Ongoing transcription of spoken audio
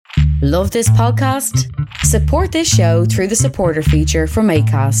Love this podcast? Support this show through the supporter feature from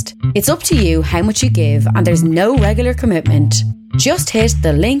Acast. It's up to you how much you give and there's no regular commitment. Just hit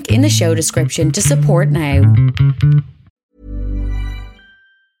the link in the show description to support now.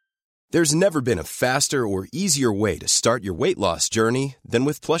 There's never been a faster or easier way to start your weight loss journey than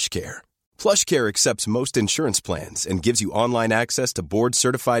with PlushCare. PlushCare accepts most insurance plans and gives you online access to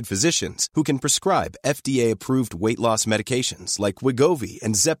board-certified physicians who can prescribe FDA-approved weight loss medications like Wegovy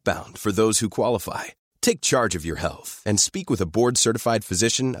and Zepbound for those who qualify. Take charge of your health and speak with a board-certified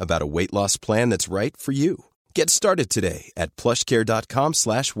physician about a weight loss plan that's right for you. Get started today at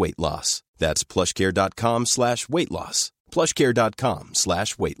plushcare.com/weight loss. That's plushcare.com/weight loss.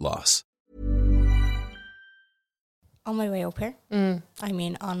 plushcare.com/weight loss. On my way up here, I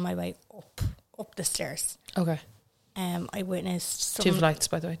mean on my way up the stairs. Okay. I witnessed some... 2 flights,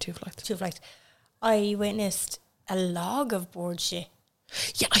 by the way, 2 flights. 2 flights. I witnessed a log of board shit.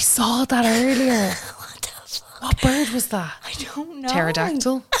 Yeah, I saw that earlier. What the fuck? What bird was that? I don't know.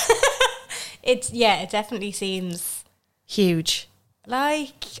 Pterodactyl? It definitely seems... Huge.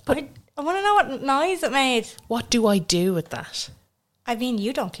 Like, I want to know what noise it made. What do I do with that? I mean,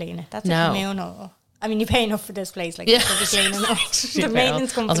 you don't clean it. That's No. a communal... I mean, you pay enough for this place. Like, Yeah. you'll be cleaning it. The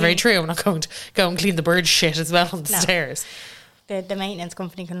maintenance company... That's very true. I'm not going to go and clean the bird shit as well on the stairs. The maintenance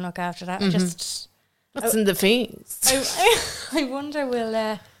company can look after that. That's in the fees. I wonder, will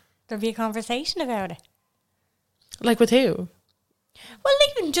there be a conversation about it? Like with who? Well,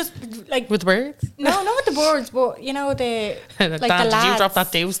 even just like... With birds? No, not with the birds, but, you know, the... Dad, the lads, did you drop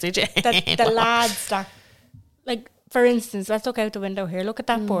that deuce, did you? the lads that... Like, for instance, let's look out the window here. Look at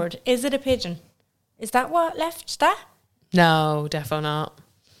that bird. Is it a pigeon? Is that what left that? No, defo not.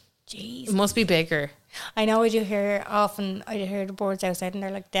 Jeez. It must be bigger. I know I do hear often, I hear the birds outside and they're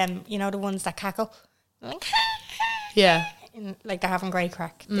like them, you know, the ones that cackle. Like, Yeah. like they're having great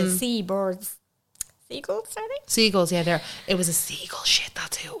crack. The sea birds. Seagulls, are they? Seagulls, yeah, there. It was a seagull shit,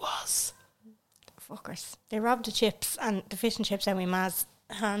 that's who it was. Fuckers. They robbed the chips and the fish and chips out of my ma's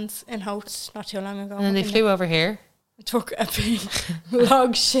hands in Houghton not too long ago. And then they flew over here. I took a big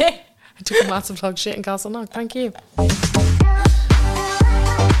log shit. I took a massive log shit in Castleknock. Thank you.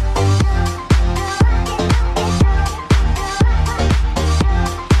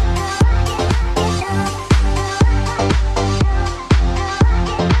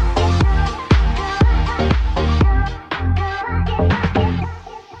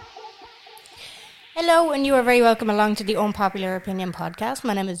 Hello, and you are very welcome along to the Unpopular Opinion podcast.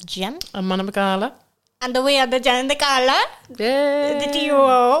 My name is Jen. I'm Mana Magala. And we are the Jen and the Carla. Yeah. The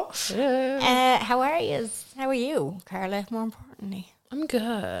TUO. Yeah. How are you? How are you, Carla, more importantly? I'm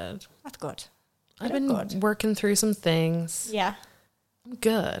good. That's good. I've been working through some things. Yeah. I'm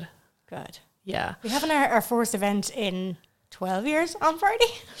good. Good. Yeah. We're having our first event in 12 years on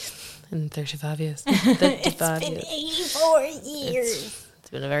Friday. In 35 years. It's been 84 years. It's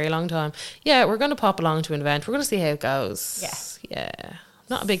been a very long time. Yeah, we're going to pop along to an event. We're going to see how it goes. Yeah. Yeah.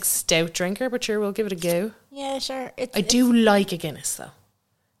 Not a big stout drinker, but sure, we'll give it a go. Yeah, sure. I do like a Guinness, though.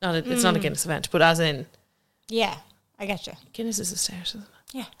 It's not a Guinness event, but as in... Yeah, I get you. Guinness is a stout, isn't it?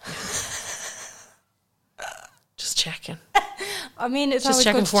 Yeah. Just checking. I mean, it's Just always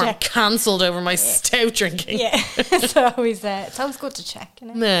checking good before to I'm check. cancelled over my stout drinking. Yeah, it's always good to check, you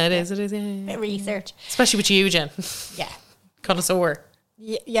know? No, it is, yeah. Bit of research. Especially with you, Jen. Yeah. Connoisseur.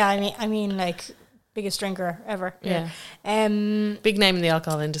 Yeah, I mean, like, biggest drinker ever. Yeah. Big name in the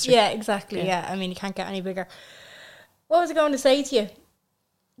alcohol industry. Yeah, exactly. Yeah. I mean, you can't get any bigger. What was I going to say to you?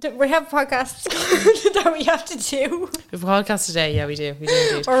 We have podcasts that we have to do. We have a podcast today. Yeah, we do. We do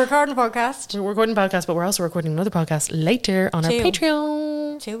indeed. We're recording a podcast. We're recording a podcast, but we're also recording another podcast later on our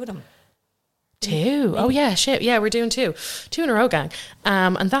Patreon. 2 of them. 2? Oh, yeah, shit. Yeah, we're doing 2. 2 in a row, gang.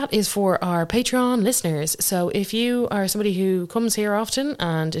 And that is for our Patreon listeners. So if you are somebody who comes here often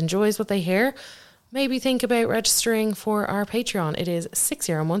and enjoys what they hear, maybe think about registering for our Patreon. It is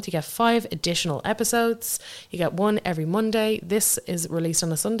 €6 a month. You get 5 additional episodes. You get one every Monday. This is released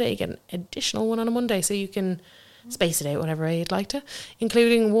on a Sunday. You get an additional one on a Monday, so you can space it out whatever way you'd like to,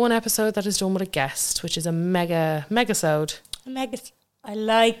 including one episode that is done with a guest, which is a megasode. I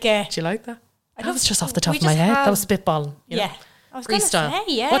like it. Do you like that? That was just off the top of my head. That was spitballing. Yeah. Know? I was going to say,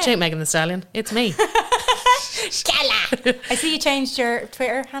 yeah. Watch out, Megan Thee Stallion. It's me. Kala. I see you changed your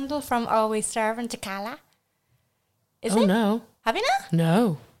Twitter handle from Always Starving to Kala. Is it? Oh, no. Have you not?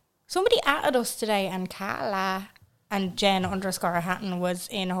 No. Somebody added us today and Kala and Jen_Hatton was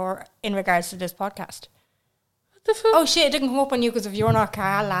in regards to this podcast. What the fuck? Oh, shit, it didn't come up on you because if you're not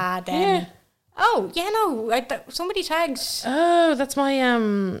Kala, then... Yeah. Oh, yeah, no. Somebody tagged... Oh, that's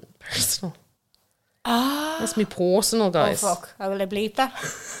my personal. Ah. That's me personal, guys. Oh, fuck. I will bleep that.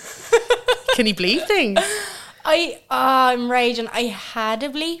 Can you bleep things? I'm raging. I had a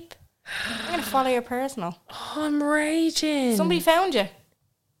bleep. I'm going to follow your personal. Oh, I'm raging. Somebody found you.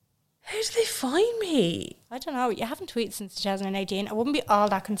 How did they find me? I don't know. You haven't tweeted since 2018. I wouldn't be all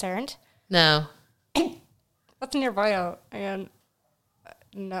that concerned. No. What's in your bio?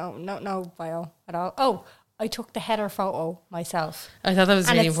 No bio at all. Oh, I took the header photo myself. I thought that was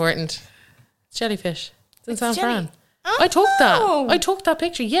And really it's- important. It's jellyfish. It's in San jelly- Fran. Oh. I took that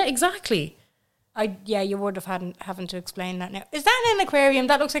picture. Yeah, exactly. You would have having to explain that now. Is that an aquarium?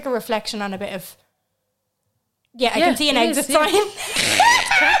 That looks like a reflection on a bit of. Yeah, I can see an it exit is, yeah. sign.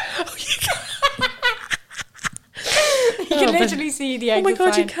 You can literally see the exit sign. Oh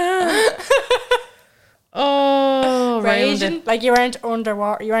my God, you can. Oh, round Raging, it. like you weren't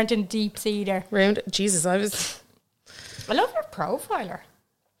underwater, you weren't in deep sea there. Jesus, I was. I love your profiler.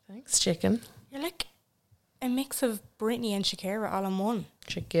 Thanks, chicken. You're like a mix of Britney and Shakira all in one.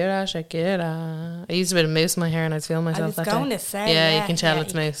 Shakira. I used a bit of mousse in my hair and I was feeling myself I was that going day. to say, Yeah, you can tell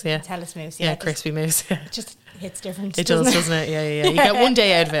it's mousse. Yeah, You can tell it's mousse. yeah, crispy mousse. Yeah. It just hits different. It does, doesn't it? Yeah. You get one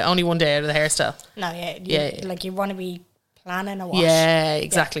day out of it. Only one day out of the hairstyle. No, Yeah. Like you want to be planning a wash. Yeah,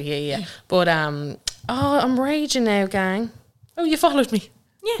 exactly. Yeah. But I'm raging now, gang. Oh, you followed me.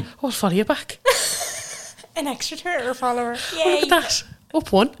 Yeah. Oh, I'll follow you back. An extra Twitter follower. Oh, Yay. look at that.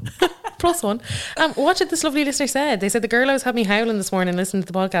 Up one. Plus one. What did this lovely listener said? They said the girlos had me howling this morning listening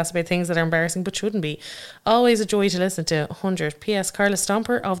to the podcast about things that are embarrassing but shouldn't be. Always a joy to listen to. 100. P.S. Carla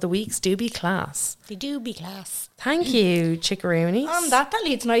Stomper of the weeks do be class. They do be class. Thank you, chickaroonies. That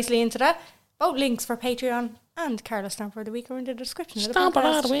leads nicely into that. Both links for Patreon and Carla Stamper of the week are in the description of the Stomper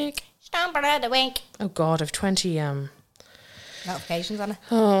podcast. of the week. Stamper of the week. Oh God, I've 20 Notifications on it.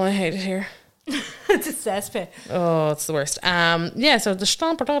 Oh, I hate it here. It's a cesspit. Oh, it's the worst. So the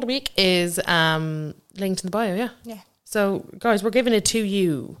Stomper of the week is linked in the bio, yeah. Yeah. So guys, we're giving it to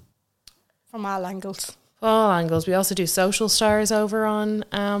you. From all angles. All angles. We also do social stars over on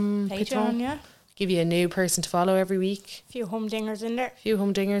Patreon, yeah. Give you a new person to follow every week. A few humdingers in there. A few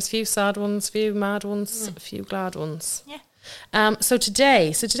humdingers, few sad ones, few mad ones, a few glad ones. Yeah. So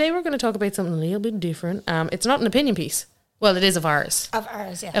today we're going to talk about something a little bit different. It's not an opinion piece. Well, it is of ours. Of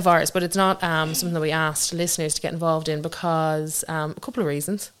ours, yeah. Of ours, but it's not something that we asked listeners to get involved in because a couple of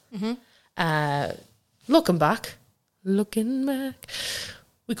reasons. Mm-hmm. Looking back, we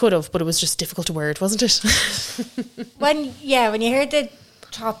could have, but it was just difficult to word, wasn't it? When you heard the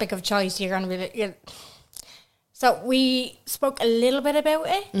topic of choice, you're going to be... So we spoke a little bit about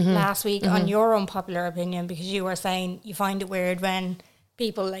it last week on your unpopular opinion because you were saying you find it weird when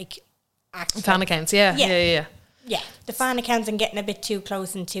people like act Fan accounts, yeah. Yeah, the fan accounts and getting a bit too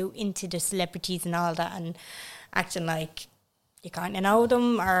close and too into the celebrities and all that and acting like you kind of know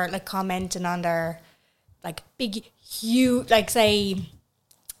them or like commenting on their like big, huge, like say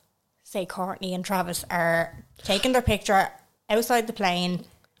Courtney and Travis are taking their picture outside the plane.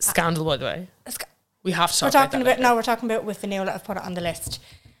 Scandal, by the way. We have to talk We're talking about with Vanilla. I've put it on the list.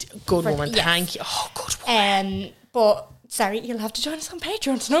 Good woman, yes. thank you. Oh, good woman. But sorry, you'll have to join us on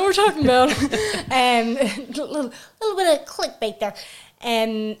Patreon to know what we're talking about. Little bit of clickbait there.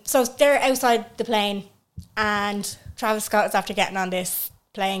 So they're outside the plane, and Travis Scott is after getting on this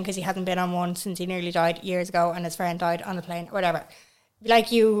plane because he hasn't been on one since he nearly died years ago, and his friend died on the plane, or whatever.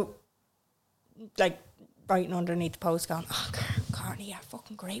 Like you, like writing underneath the post, going, "Oh, Courtney, yeah,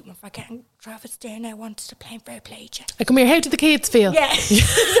 fucking great one for getting Travis there now. Wants to plane fair play, you." I come here. How do the kids feel? Yeah,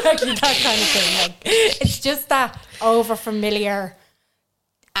 exactly that kind of thing. Like, it's just that over familiar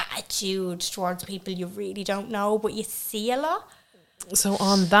attitude towards people you really don't know, but you see a lot. So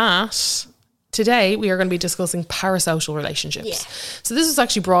on that, today we are going to be discussing parasocial relationships. Yeah. So this was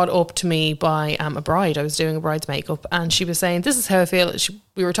actually brought up to me by a bride. I was doing a bride's makeup and she was saying, this is how I feel.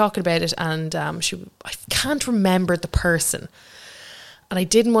 We were talking about it and I can't remember the person. And I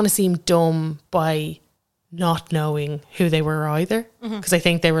didn't want to seem dumb by not knowing who they were either. Because I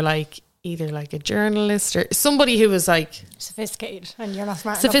think they were like either like a journalist or somebody who was like Sophisticated, and you're not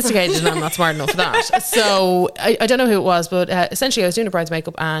smart sophisticated and I'm not smart enough for that. So I don't know who it was, but essentially I was doing a bride's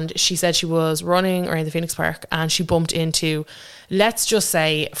makeup and she said she was running around the Phoenix Park and she bumped into, let's just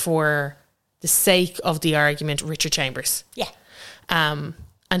say for the sake of the argument, Richard Chambers. Yeah.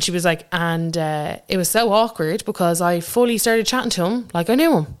 And she was like, and it was so awkward because I fully started chatting to him like I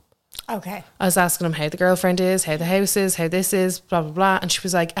knew him. Okay. I was asking him how the girlfriend is, how the house is, how this is, blah, blah, blah. And she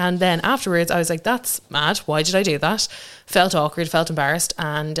was like, and then afterwards I was like, that's mad. Why did I do that? Felt awkward, felt embarrassed.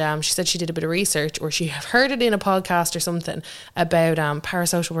 And she said she did a bit of research or she heard it in a podcast or something about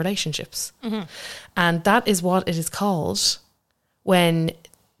parasocial relationships. And that is what it is called when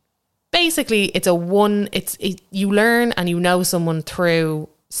basically you learn and you know someone through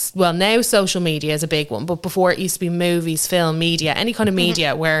well, now social media is a big one, but before it used to be movies, film, media, any kind of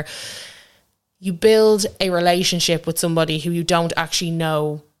media where you build a relationship with somebody who you don't actually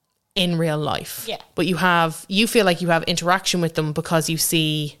know in real life. Yeah. But you feel like you have interaction with them because you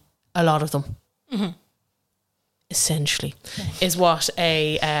see a lot of them. Essentially, is what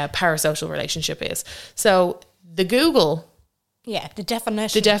a parasocial relationship is. So the Google... Yeah, the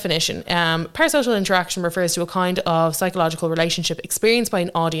definition. Parasocial interaction refers to a kind of psychological relationship experienced by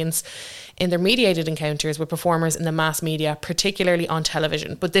an audience in their mediated encounters with performers in the mass media, particularly on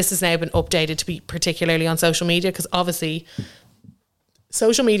television. But this has now been updated to be particularly on social media, because obviously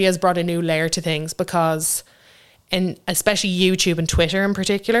social media has brought a new layer to things, because, and especially YouTube and Twitter in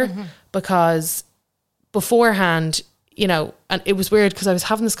particular, because beforehand, you know, and it was weird because I was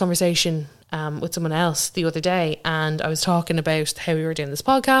having this conversation with someone else the other day, and I was talking about how we were doing this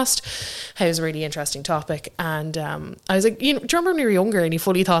podcast, how it was a really interesting topic, and I was like, you know, do you remember when you were younger and you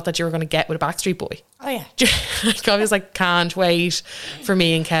fully thought that you were going to get with a Backstreet Boy? Oh yeah. Like, I was like, can't wait for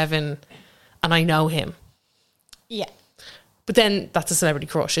me and Kevin, and I know him. Yeah. But then that's a celebrity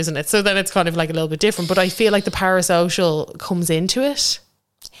crush, isn't it? So then it's kind of like a little bit different, but I feel like the parasocial comes into it.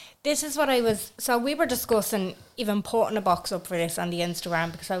 This is what so we were discussing even putting a box up for this on the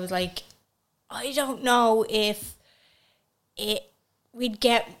Instagram, because I was like, I don't know if we'd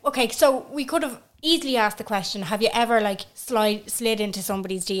get... Okay, so we could have easily asked the question, have you ever like slid into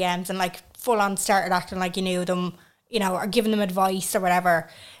somebody's DMs and like full on started acting like you knew them, you know, or giving them advice or whatever?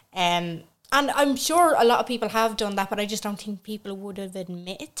 And I'm sure a lot of people have done that, but I just don't think people would have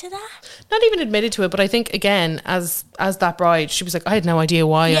admitted to that. Not even admitted to it, but I think, again, as that bride, she was like, I had no idea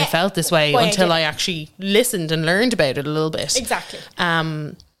why I felt this way until I actually listened and learned about it a little bit. Exactly.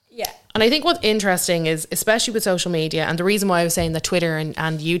 Yeah. And I think what's interesting is, especially with social media, and the reason why I was saying that Twitter and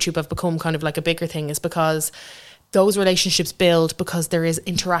YouTube have become kind of like a bigger thing, is because those relationships build because there is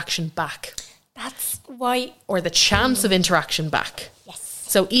interaction back. That's why... Or the chance of interaction back. Yes.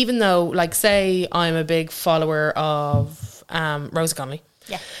 So even though, like, say I'm a big follower of Rosa Connolly,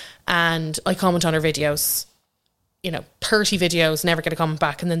 and I comment on her videos, you know, 30 videos, never get a comment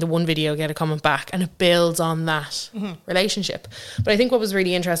back, and then the one video get a comment back, and it builds on that relationship. But I think what was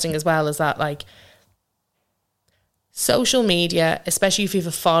really interesting as well is that, like, social media, especially if you have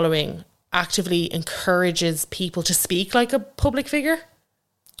a following, actively encourages people to speak like a public figure.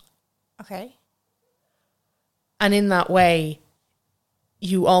 Okay. And in that way,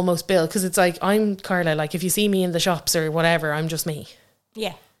 you almost build, because it's like, I'm Carla, like, if you see me in the shops or whatever, I'm just me.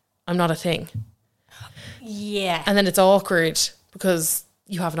 Yeah. I'm not a thing. Yeah. And then it's awkward because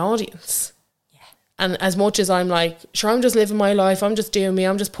you have an audience. Yeah. And as much as I'm like, sure, I'm just living my life, I'm just doing me,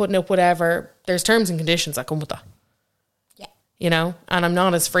 I'm just putting up whatever, there's terms and conditions that come with that. Yeah. You know? And I'm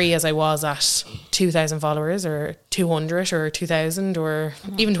not as free as I was at 2,000 followers or 200 or 2,000 or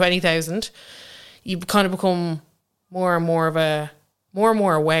even 20,000. You kind of become more and more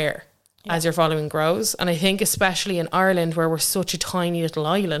aware as your following grows. And I think especially in Ireland, where we're such a tiny little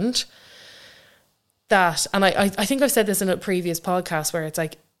island, that, and I think I've said this in a previous podcast, where it's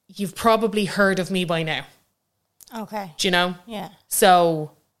like, you've probably heard of me by now. Okay. Do you know? Yeah.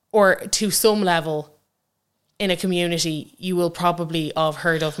 So, or to some level in a community, you will probably have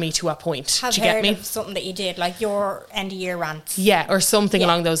heard of me to a point. Have Do you heard get me? of something that you did, like your end of year rant. Yeah, or something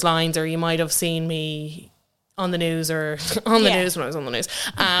along those lines, or you might have seen me on the news, or on the news when I was on the news.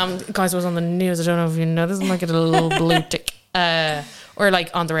 Guys, I was on the news. I don't know if you know this. I might get a little blue tick. Or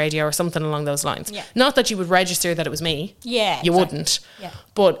like on the radio or something along those lines. Yeah. Not that you would register that it was me. Yeah. You wouldn't. Yeah.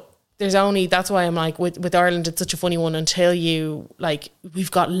 But there's only, that's why I'm like, with Ireland, it's such a funny one, until you, like,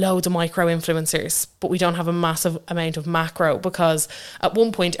 we've got loads of micro influencers, but we don't have a massive amount of macro, because at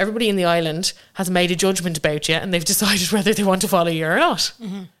one point everybody in the island has made a judgment about you and they've decided whether they want to follow you or not.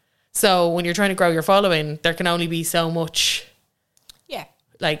 Mm-hmm. So when you're trying to grow your following, there can only be so much. Yeah.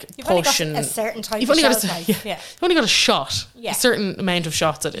 Like, you've push, only got and a certain type you've of only got shelf life. You've only got a shot, a certain amount of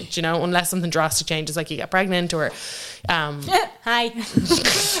shots at it, you know, unless something drastic changes, like you get pregnant, or hi.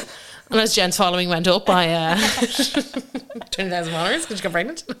 unless Jen's following went up by 20,000 followers because she got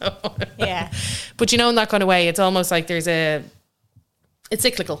pregnant. Yeah. But you know, in that kind of way, it's almost like it's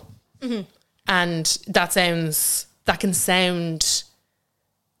cyclical. Mm-hmm. And that can sound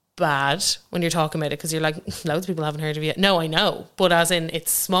bad when you're talking about it, because you're like, loads of people haven't heard of you. No, I know, but as in,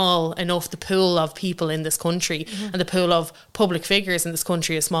 it's small enough, the pool of people in this country and the pool of public figures in this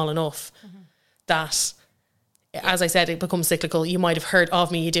country is small enough that, as I said, it becomes cyclical. You might have heard of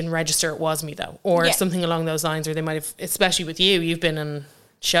me, you didn't register, it was me though, or something along those lines, or they might have, especially with you've been in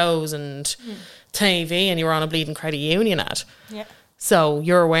shows and TV, and you were on a bleeding credit union ad. Yeah. So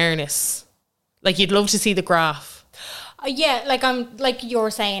your awareness, like, you'd love to see the graph. Yeah, like you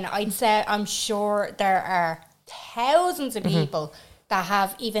were saying, I'd say I'm sure there are thousands of people that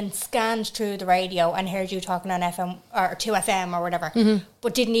have even scanned through the radio and heard you talking on FM or 2FM or whatever,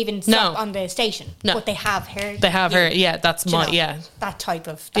 but didn't even stop on the station. No. But they have heard. They have heard, yeah, that's my, that type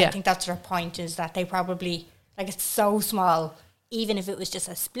of, I think that's their point, is that they probably, like, it's so small, even if it was just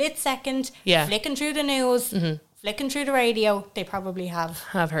a split second, flicking through the news, flicking through the radio, they probably have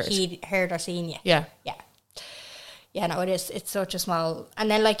heard or seen you. Yeah. Yeah, no, it's such a small, and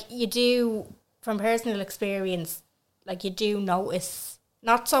then, like, you do, from personal experience, like, you do notice,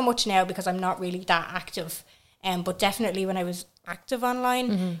 not so much now because I'm not really that active, but definitely when I was active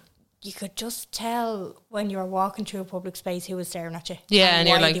online, you could just tell when you were walking through a public space who was staring at you. Yeah, and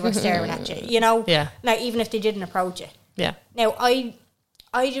you're like, they were staring at you, you know? Yeah. Now, even if they didn't approach you. Yeah. Now, I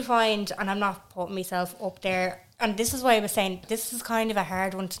do find, and I'm not putting myself up there, and this is why I was saying, this is kind of a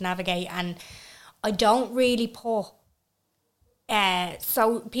hard one to navigate, and I don't really put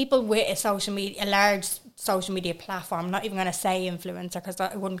so people with a large social media platform, I'm not even going to say influencer because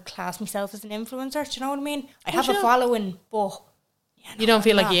I wouldn't class myself as an influencer. Do you know what I mean? I have a following, but you don't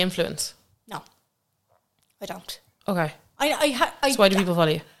feel like you influence. No, I don't. Okay. So why do people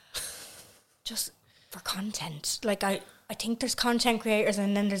follow you? Just for content. Like I think there's content creators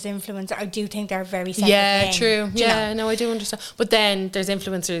and then there's influencers. I do think they're very separate. Yeah, thing. true. Yeah, no, I do understand. But then there's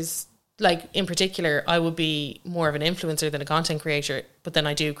influencers. Like, in particular, I would be more of an influencer than a content creator, but then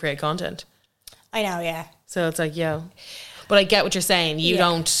I do create content. I know, yeah. So it's like, yeah. But I get what you're saying. You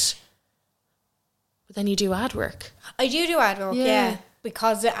don't... But then you do ad work. I do ad work, yeah.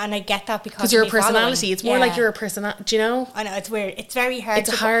 And I get that because you're a personality. It's more like you're a personality, do you know? I know, it's weird. It's very hard.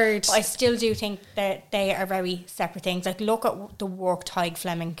 It's hard. But I still do think that they are very separate things. Like, look at the work Tig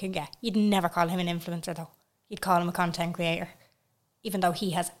Fleming can get. You'd never call him an influencer, though. You'd call him a content creator. Even though he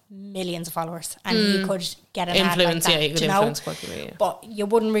has millions of followers and he could get an influence, ad like that, he could influence quickly, yeah. But you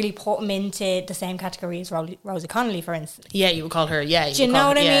wouldn't really put him into the same category as Rosie Connolly, for instance. Yeah, you would call her, Do you know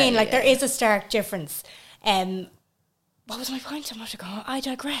what I mean? Like, there is a stark difference. What was my point? I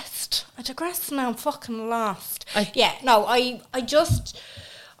digressed now, I'm fucking lost. I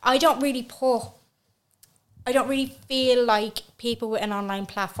don't really feel like people with an online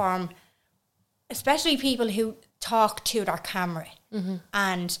platform, especially people who talk to their camera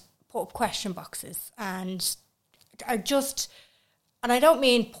and put up question boxes and are just, and I don't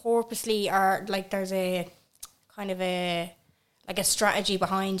mean purposely or like there's a kind of a strategy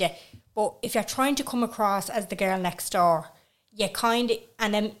behind it, but if you're trying to come across as the girl next door, you kind of,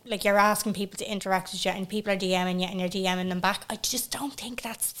 and then like you're asking people to interact with you and people are DMing you and you're DMing them back, I just don't think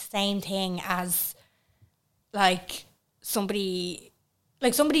that's the same thing as like somebody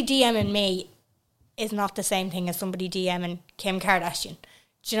DMing me is not the same thing as somebody DMing Kim Kardashian.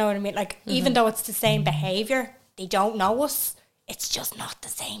 Do you know what I mean? Like, even though it's the same behaviour, they don't know us. It's just not the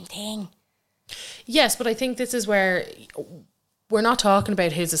same thing. Yes, but I think this is where we're not talking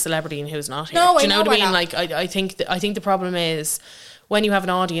about who's a celebrity and who's not here. No, do you know what I mean? Not. Like, I think the problem is when you have an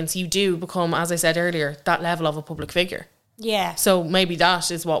audience, you do become, as I said earlier, that level of a public figure. Yeah. So maybe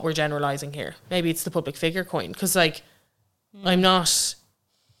that is what we're generalising here. Maybe it's the public figure coin. Because, like, I'm not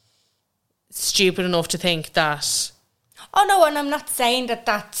stupid enough to think that. Oh no, and I'm not saying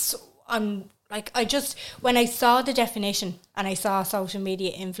that's. I'm like, I just, when I saw the definition and I saw social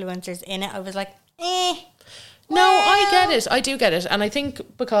media influencers in it, I was like, No, I get it. I do get it, and I think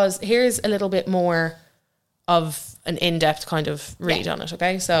because here's a little bit more of an in-depth kind of read on it.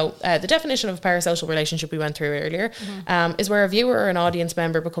 Okay, so the definition of a parasocial relationship we went through earlier is where a viewer or an audience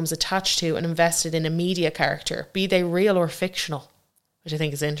member becomes attached to and invested in a media character, be they real or fictional. Which I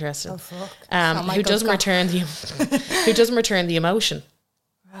think is interesting. Oh, fuck. Who doesn't return the emotion?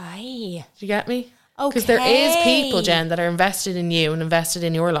 Right. Do you get me? Okay. Because there is people, Jen, that are invested in you and invested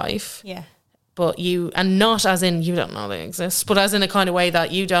in your life. Yeah. But you, and not as in you don't know they exist, but as in a kind of way that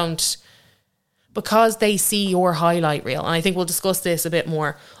you don't, because they see your highlight reel. And I think we'll discuss this a bit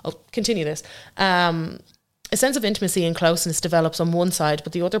more. I'll continue this. A sense of intimacy and closeness develops on one side,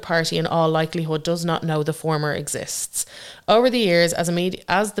 but the other party in all likelihood does not know the former exists. Over the years, as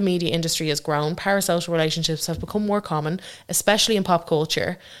the media industry has grown, parasocial relationships have become more common, especially in pop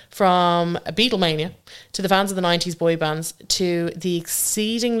culture, from Beatlemania to the fans of the 90s boy bands to the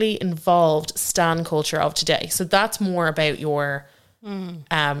exceedingly involved stan culture of today. So that's more about your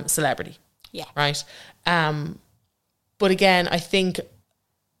celebrity. Yeah. Right? But again, I think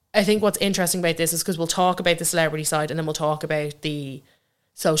what's interesting about this is because we'll talk about the celebrity side and then we'll talk about the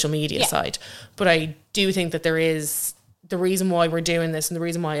social media side. But I do think that there is, the reason why we're doing this and the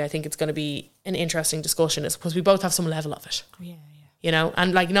reason why I think it's going to be an interesting discussion is because we both have some level of it. Yeah. you know,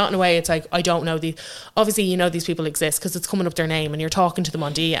 and like not in a way it's like, I don't know obviously, you know, these people exist because it's coming up their name and you're talking to them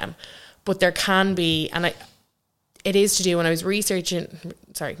on DM, but there can be, and it is to do, when I was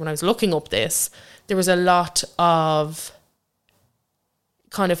looking up this, there was a lot of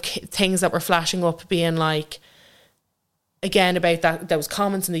kind of things that were flashing up being like, again, about those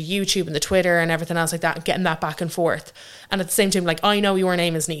comments in the YouTube and the Twitter and everything else like that, and getting that back and forth. And at the same time, like, I know your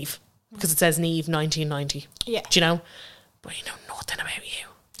name is Niamh because it says Niamh 1990. Yeah. Do you know? But I know nothing about you.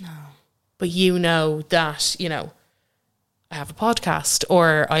 No. But you know that, you know, I have a podcast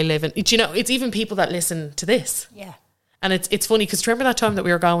or I live in, do you know, it's even people that listen to this. Yeah. And it's funny because remember that time that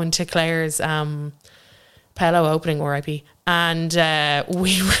we were going to Claire's Pello opening, RIP, and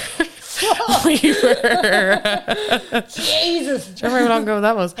we were... Jesus. Do you remember how long ago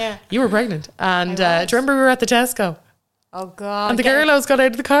that was? Yeah. You were pregnant. And do you remember we were at the Tesco? Oh, God. And the girlos got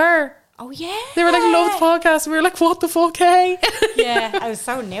out of the car. Oh, yeah. They were like, love the podcast. And we were like, what the fuck, hey? Yeah, I was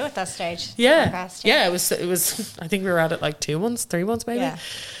so new at that stage. Yeah. Yeah, it was, I think we were at it like 2 months, 3 months maybe. Yeah.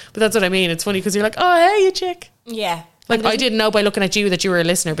 But that's what I mean. It's funny because you're like, oh, hey, you chick. Yeah. Like, I didn't know by looking at you that you were a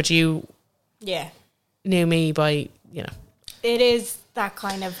listener, but you knew me by, you know. It is that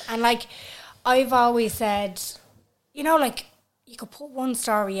kind of, and like I've always said, you know, like you could put one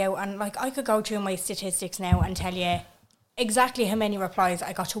story out and like I could go through my statistics now and tell you exactly how many replies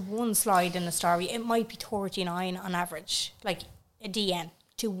I got to one slide in the story. It might be 39 on average, like a DM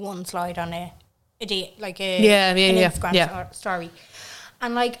to one slide on an Instagram story.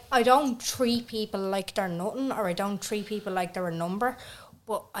 And like I don't treat people like they're nothing, or I don't treat people like they're a number,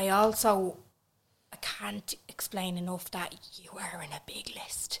 but I can't explain enough that you are in a big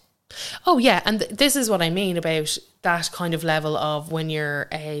list. Oh yeah, and this is what I mean about that kind of level of when you're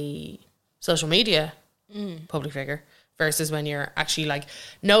a social media public figure versus when you're actually like,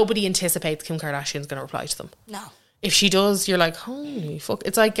 nobody anticipates Kim Kardashian's going to reply to them. No. If she does, you're like, holy fuck.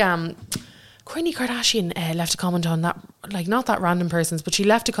 It's like Kourtney Kardashian left a comment on that, like not that random person's, but she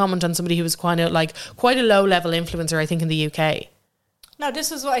left a comment on somebody who was quite a low level influencer, I think, in the UK. No,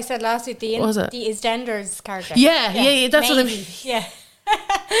 this was what I said last week. The EastEnders character. Yeah, that's maybe. What I mean. Yeah.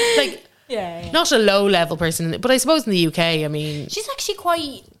 Like, not a low level person, but I suppose in the UK, I mean, she's actually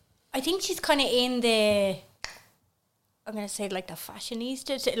quite. I think she's kind of in the. I'm gonna say like the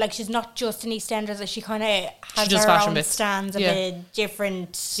fashionista. Like she's not just an EastEnders. Like she kind of has her own bits. Stands a bit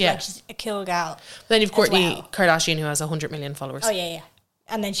different. Yeah, like she's a cool gal. Then you've Kourtney Kardashian, who has 100 million followers. Oh yeah.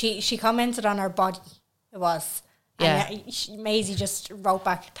 And then she commented on her body. It was. Yeah, Maisie just wrote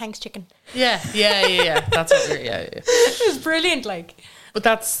back, "Thanks, chicken." Yeah. That's what we're. Yeah. It was brilliant, like. But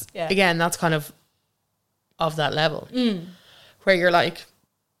that's again, that's kind of that level where you're like,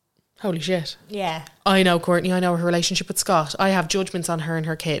 holy shit. Yeah. I know Kourtney. I know her relationship with Scott. I have judgments on her and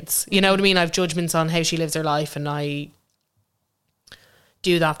her kids. You know what I mean? I have judgments on how she lives her life, and I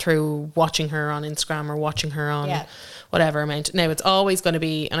do that through watching her on Instagram or watching her on whatever amount. Now it's always going to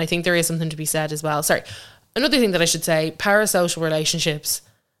be, and I think there is something to be said as well. Sorry. Another thing that I should say, parasocial relationships,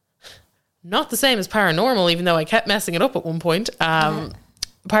 not the same as paranormal, even though I kept messing it up at one point.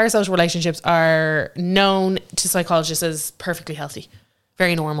 Parasocial relationships are known to psychologists as perfectly healthy.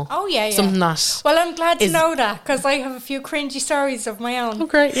 Very normal. Oh, yeah. Something that... Well, I'm glad to know that, because I have a few cringy stories of my own. Oh,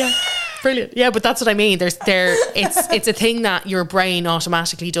 great, yeah. Brilliant. Yeah, but that's what I mean. It's a thing that your brain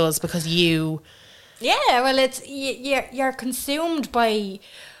automatically does because you... Yeah, well, it's... You're consumed by...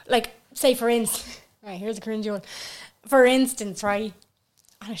 Like, say, for instance... Right, here's a cringy one. For instance, right,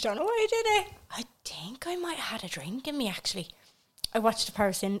 and I don't know why I did it. I think I might have had a drink in me, actually. I watched the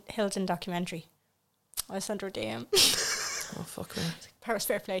Paris Hilton documentary. I sent her a DM. Oh, fuck me. Paris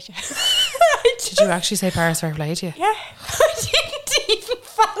fair play to you. Did you actually say Paris fair play to you? Yeah. I didn't even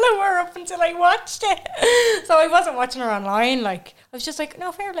follow her up until I watched it. So I wasn't watching her online. Like, I was just like,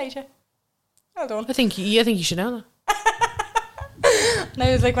 no, fair play to you. Well done. I think you should know that. And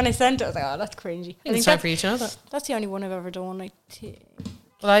I was like, when I sent it, I was like, oh, that's cringy. I think it's time for you to know that. That's the only one I've ever done. Like,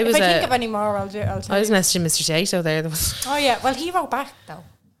 well, if I think of any more, I'll tell I was messaging Mr. Tato there. Oh, yeah. Well, he wrote back, though.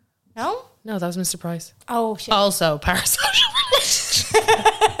 No? No, that was Mr. Price. Oh, shit. Also, parasocial relationship.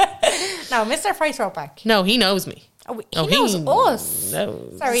 No, Mr. Price wrote back. No, he knows me. Oh, he knows us.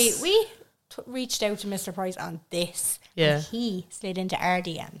 Sorry, we reached out to Mr. Price on this. Yeah. And he slid into our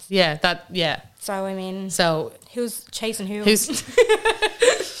DMs. Yeah, So, I mean... So... Who's chasing who? Who's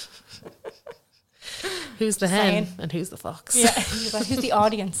the hen and who's the fox? Yeah, who's the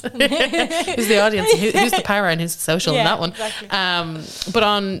audience? Who's the audience? Who's the para and who's the social in that one? Exactly. But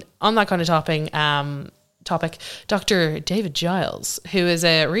on that kind of topic, Dr. David Giles, who is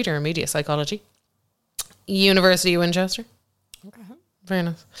a reader in media psychology, University of Winchester. Okay. Very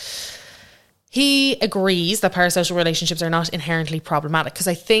nice. He agrees that parasocial relationships are not inherently problematic, because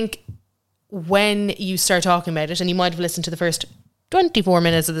I think when you start talking about it, and you might have listened to the first 24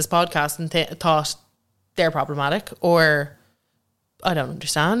 minutes of this podcast and thought they're problematic, or I don't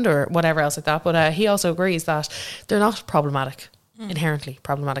understand, or whatever else like that, but he also agrees that they're not problematic, inherently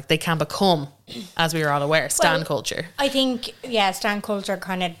problematic. They can become, as we are all aware, stan culture. I think, stan culture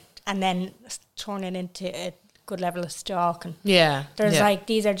kind of, and then turn it into a good level of stalking. Yeah. There's like,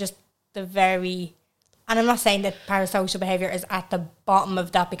 these are just the very, and I'm not saying that parasocial behaviour is at the bottom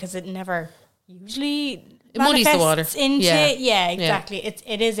of that, because it never usually It muddies the water. Into, Yeah. exactly. Yeah.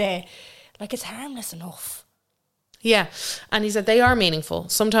 It is it's harmless enough. Yeah. And he said they are meaningful.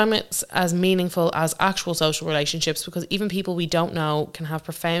 Sometimes it's as meaningful as actual social relationships, because even people we don't know can have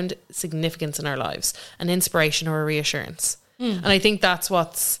profound significance in our lives, an inspiration or a reassurance. And I think that's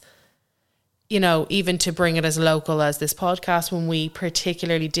what's, you know, even to bring it as local as this podcast, when we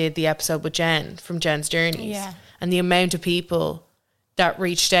particularly did the episode with Jen from Jen's Journeys, and the amount of people that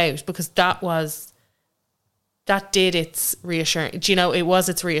reached out, because that did its reassurance. You know, it was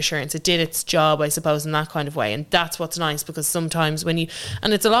its reassurance. It did its job, I suppose, in that kind of way. And that's what's nice, because sometimes when you,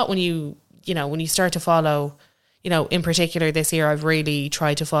 and it's a lot when you know, when you start to follow, you know, in particular this year, I've really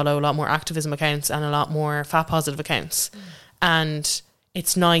tried to follow a lot more activism accounts and a lot more fat positive accounts. And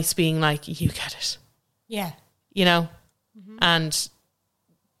it's nice being like, you get it. Yeah. You know? And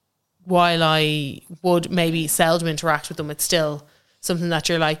while I would maybe seldom interact with them, it's still something that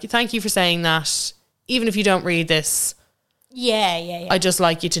you're like, thank you for saying that. Even if you don't read this. Yeah. I just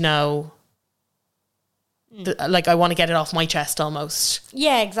like you to know, like, I want to get it off my chest almost.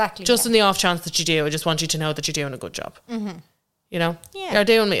 Yeah, exactly. Just in the off chance that you do, I just want you to know that you're doing a good job. You know? Yeah. You're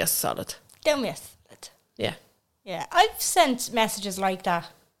doing me a solid. Doing me a solid. Yeah. Yeah, I've sent messages like that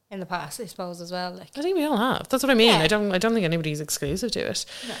in the past, I suppose, as well. Like, I think we all have. That's what I mean. Yeah. I don't think anybody's exclusive to it.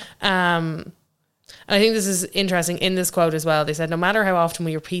 No. And I think this is interesting in this quote as well. They said, no matter how often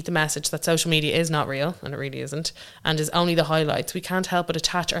we repeat the message that social media is not real, and it really isn't, and is only the highlights, we can't help but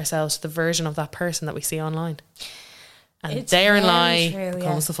attach ourselves to the version of that person that we see online. And it's therein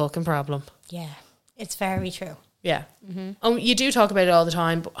comes the fucking problem. Yeah, it's very true. Yeah. You do talk about it all the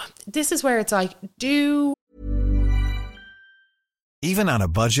time, but this is where it's like, Even on a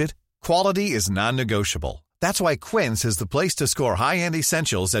budget, quality is non-negotiable. That's why Quince is the place to score high-end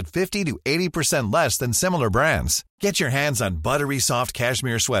essentials at 50 to 80% less than similar brands. Get your hands on buttery soft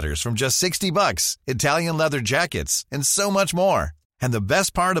cashmere sweaters from just $60, Italian leather jackets, and so much more. And the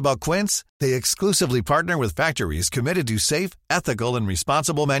best part about Quince, they exclusively partner with factories committed to safe, ethical, and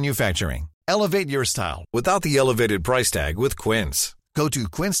responsible manufacturing. Elevate your style without the elevated price tag with Quince. Go to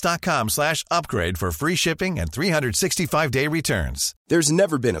quince.com/upgrade for free shipping and 365-day returns. There's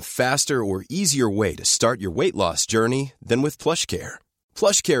never been a faster or easier way to start your weight loss journey than with PlushCare.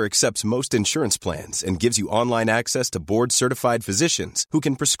 PlushCare accepts most insurance plans and gives you online access to board-certified physicians who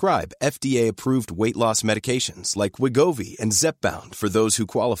can prescribe FDA-approved weight loss medications like Wegovy and Zepbound for those who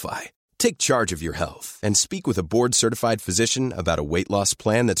qualify. Take charge of your health and speak with a board-certified physician about a weight loss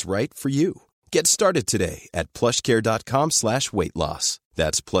plan that's right for you. Get started today at plushcare.com/weight loss.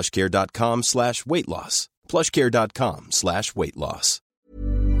 That's plushcare.com/weight loss. plushcare.com/weight loss.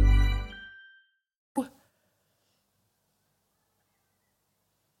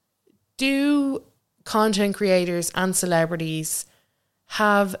 Do content creators and celebrities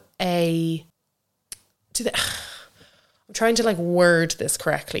have I'm trying to word this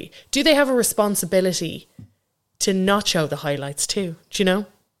correctly. Do they have a responsibility to not show the highlights too? Do you know?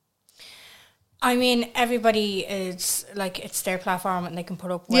 I mean, everybody is it's their platform and they can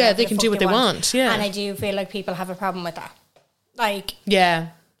put up whatever they can do what they want. Yeah. And I do feel like people have a problem with that.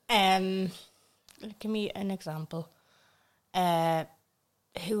 Give me an example.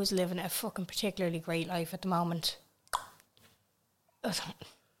 Who is living a fucking particularly great life at the moment?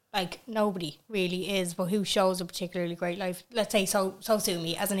 Nobody really is, but who shows a particularly great life? Let's say So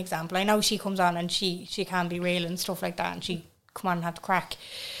Sumi as an example. I know she comes on and she can be real and stuff like that, and she come on and have the crack.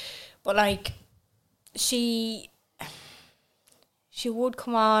 But she would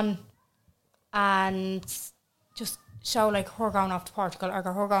come on and just show her going off to Portugal or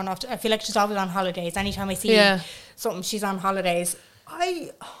her going off to, I feel like she's always on holidays. Anytime I see something, she's on holidays.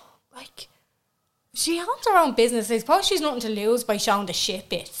 She owns her own business. I suppose she's nothing to lose by showing the shit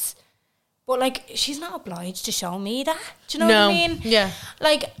bits. But she's not obliged to show me that. Do you know what I mean? Yeah.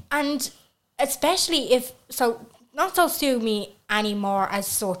 And especially if not So Sumi anymore as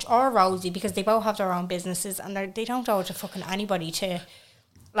such, or Rosie, because they both have their own businesses and they don't owe it to fucking anybody to,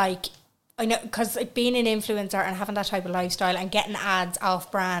 I know, because being an influencer and having that type of lifestyle and getting ads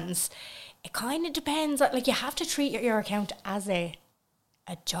off brands, it kind of depends. You have to treat your account as a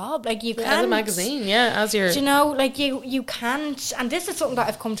a job. Like you can't, as a magazine, as your, do you know, like you can't. And this is something that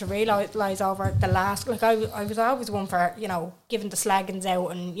I've come to realise over the last. Like I was always one for, you know, giving the slaggings out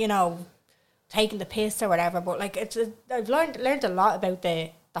and, you know, taking the piss or whatever. But like I've learned a lot about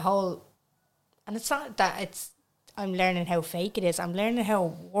the whole. And it's not that I'm learning how fake it is. I'm learning how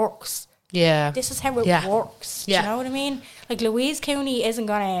it works. Yeah. This is how it works. Do you know what I mean? Like Louise Cooney isn't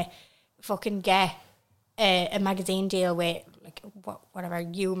gonna fucking get a magazine deal with like whatever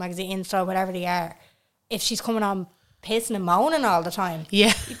You magazine, so whatever they are, if she's coming on pissing and moaning all the time.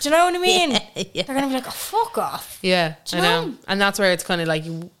 Yeah. Do you know what I mean? They're gonna be like, oh, fuck off. Yeah, I know. And that's where it's kind of like,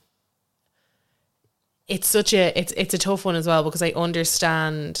 it's such a it's a tough one as well, because I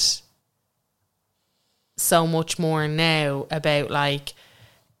understand so much more now about like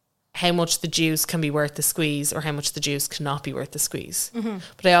how much the juice can be worth the squeeze or how much the juice cannot be worth the squeeze.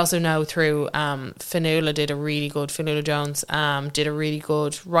 But I also know through Fionnuala Jones did a really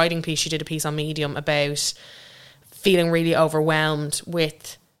good writing piece. She did a piece on Medium about feeling really overwhelmed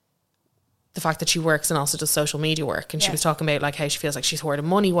with the fact that she works and also does social media work, and she was talking about like how she feels like she's hoarding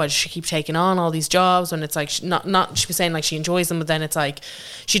money. Why does she keep taking on all these jobs when it's like she was saying like she enjoys them, but then it's like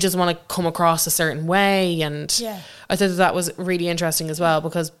she doesn't want to come across a certain way. And I thought that was really interesting as well,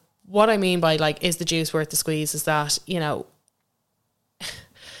 because what I mean by like, is the juice worth the squeeze, is that, you know,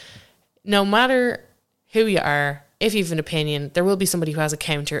 no matter who you are, if you have an opinion, there will be somebody who has a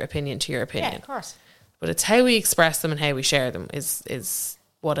counter opinion to your opinion. Yeah, of course. But it's how we express them and how we share them is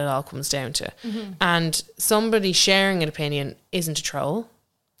what it all comes down to. And somebody sharing an opinion isn't a troll.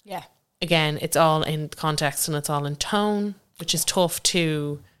 Yeah. Again, it's all in context and it's all in tone, which is tough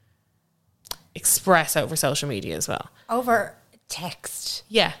to express over social media as well. Over text.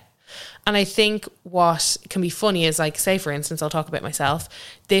 Yeah. And I think what can be funny is, like, say for instance, I'll talk about myself.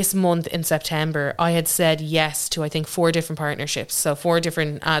 This month in September, I had said yes to, I think, 4 different partnerships. So 4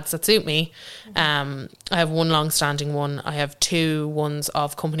 different ads that suit me. I have one long-standing one. I have 2 ones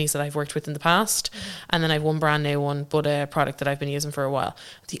of companies that I've worked with in the past. And then I have one brand new one, but a product that I've been using for a while.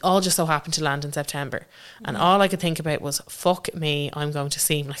 They all just so happened to land in September. And all I could think about was, fuck me, I'm going to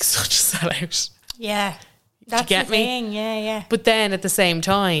seem like such a sellout. Yeah. That's the thing. Yeah. But then at the same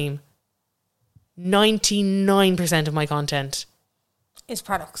time, 99% of my content is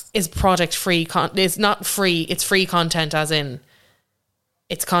products. Is product free. It's not free. It's free content, as in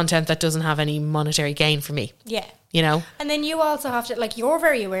it's content that doesn't have any monetary gain for me. Yeah. You know? And then you also have to, like, you're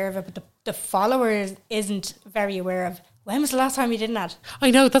very aware of it, but the follower isn't very aware of, when was the last time you did an ad?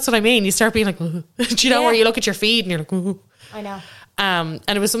 I know, that's what I mean. You start being like, do you know, where you look at your feed and you're like, I know. And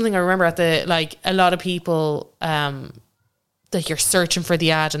it was something I remember at the, like, a lot of people, like, you're searching for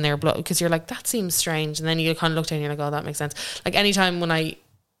the ad and they're because you're like, that seems strange, and then you kind of look down and you're like, oh, that makes sense. Like, anytime when I,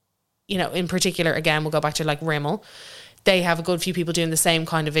 you know, in particular, again, we'll go back to like Rimmel, they have a good few people doing the same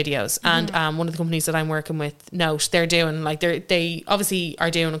kind of videos. And one of the companies that I'm working with, Note, they're doing like, they obviously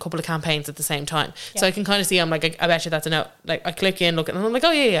are doing a couple of campaigns at the same time. So I can kind of see, I'm like, I bet you that's a Note. Like, I click in, look at it, and I'm like,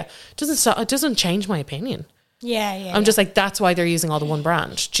 oh yeah. It doesn't change my opinion. I'm just like, that's why they're using all the one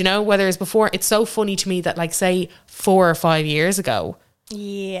brand. Do you know? Whereas before, it's so funny to me that, like, say 4 or 5 years ago,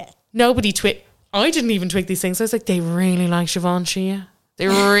 nobody I didn't even twig these things. I was like, they really like Siobhan Shea. They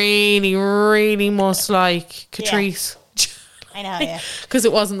really, really must like Catrice. I know, Because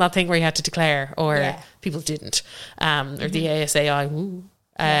it wasn't that thing where you had to declare, or people didn't, or the ASAI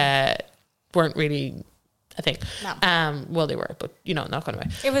weren't really a thing. No. Well, they were, but, you know, not going away.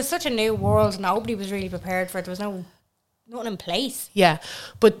 It was such a new world. Nobody was really prepared for it. There was nothing in place. Yeah,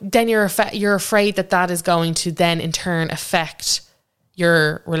 but then you're afraid that is going to then in turn affect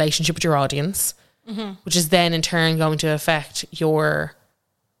your relationship with your audience, which is then in turn going to affect your,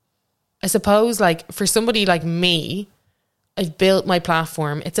 I suppose, like, for somebody like me, I've built my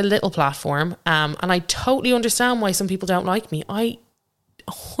platform. It's a little platform, and I totally understand why some people don't like me. I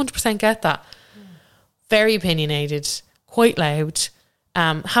 100% get that. Very opinionated, quite loud,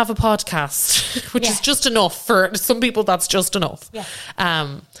 have a podcast, which is just enough for some people. That's just enough.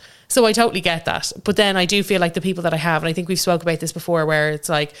 So I totally get that. But then I do feel like the people that I have, and I think we've spoke about this before, where it's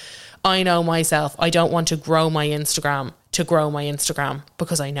like, I know myself, I don't want to grow my Instagram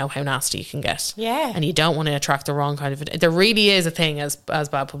because I know how nasty you can get. Yeah. And you don't want to attract the wrong kind of, there really is a thing as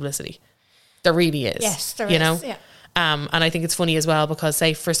bad publicity. There really is. Yes, there is. You know? Yeah. And I think it's funny as well, because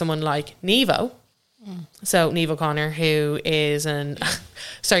say for someone like Nevo, so Niamh O'Connor, who is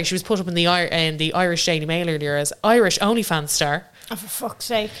she was put up in the Irish Daily Mail earlier as Irish OnlyFans star. Oh, for fuck's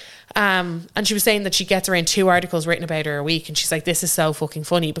sake. And she was saying that she gets around 2 articles written about her a week, and she's like, this is so fucking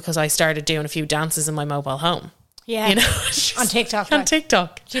funny because I started doing a few dances in my mobile home. Yeah. You know, On TikTok. on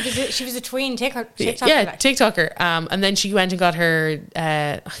TikTok. She was a tween TikToker. Yeah, TikToker. And then she went and got her,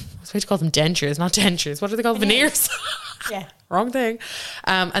 I was supposed to call them dentures, not dentures. What are they called? Veneers. Yeah. Wrong thing.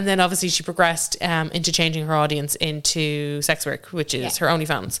 And then obviously she progressed into changing her audience into sex work, which is her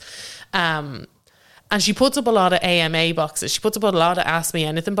OnlyFans. And she puts up a lot of AMA boxes. She puts up a lot of Ask Me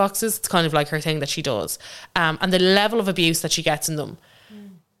Anything boxes. It's kind of like her thing that she does. And the level of abuse that she gets in them.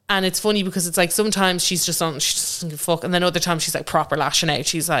 And it's funny because it's like sometimes she just doesn't give a fuck. And then other times she's like proper lashing out.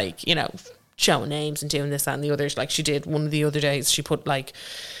 She's like, you know, showing names and doing this, that and the others. Like she did one of the other days. She put like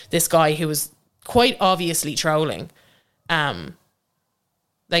this guy who was quite obviously trolling.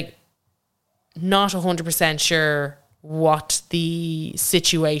 Like not 100% sure what the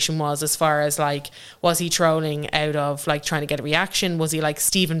situation was as far as like, was he trolling out of like trying to get a reaction? Was he like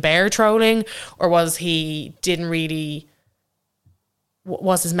Stephen Bear trolling? Or was he didn't really...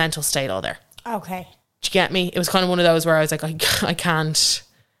 was his mental state all there? Okay. Do you get me? It was kind of one of those where I was like, I can't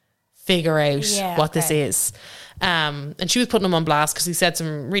figure out what this is. And she was putting him on blast because he said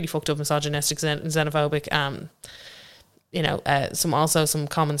some really fucked up, misogynistic, xenophobic, you know, some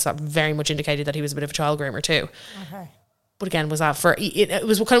comments that very much indicated that he was a bit of a child groomer too. Okay. But again, was that for it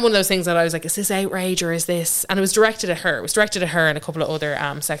was kind of one of those things that I was like, is this outrage or is this? And it was directed at her. It was directed at her and a couple of other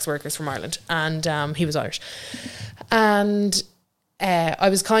sex workers from Ireland, and he was Irish. And I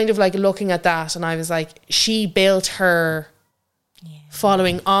was kind of like looking at that and I was like, she built her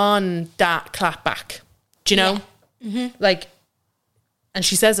following on that clapback. Do you know? Like, and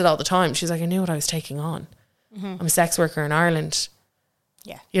she says it all the time. She's like, I knew what I was taking on. I'm a sex worker in Ireland.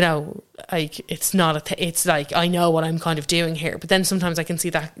 Yeah. You know, like it's not it's like, I know what I'm kind of doing here. But then sometimes I can see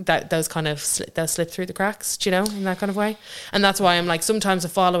that those kind of they'll slip through the cracks, do you know, in that kind of way. And that's why I'm like, sometimes a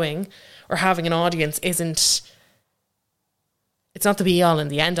following or having an audience isn't, it's not the be all and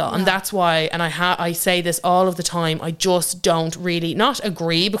the end all. No. And that's why, and I say this all of the time, I just don't really, not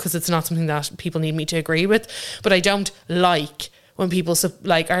agree because it's not something that people need me to agree with, but I don't like when people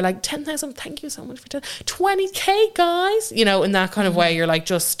like are like 10,000, thank you so much for 20k guys, you know, in that kind of way. You're like,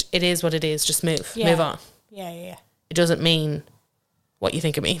 just, it is what it is, just move on. Yeah. It doesn't mean what you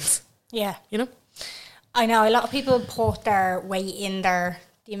think it means. Yeah. You know? I know a lot of people put their weight in the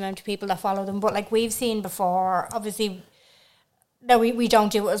amount of people that follow them, but like we've seen before, obviously, no, we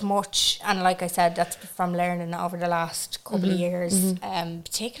don't do it as much, and like I said, that's from learning over the last couple of years,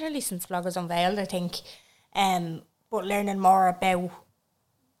 particularly since Bloggers Unveiled, I think, but learning more about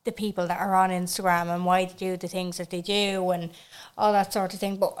the people that are on Instagram and why they do the things that they do and all that sort of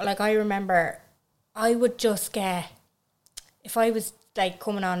thing. But like I remember, I would just get, if I was like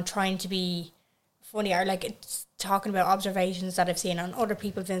coming on trying to be funny or like it's talking about observations that I've seen on other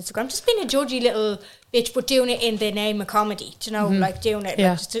people's Instagram, just being a judgy little bitch, but doing it in the name of comedy, do you know, like doing it,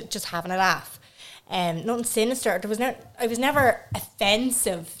 like just having a laugh. Nothing sinister. I was never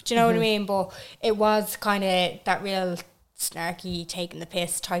offensive, do you know what I mean? But it was kind of that real snarky, taking the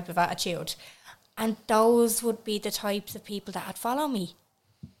piss type of attitude. And those would be the types of people that would follow me.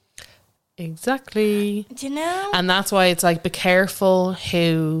 Exactly. Do you know? And that's why it's like, be careful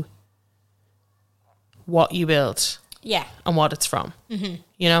what you build. Yeah. And what it's from. You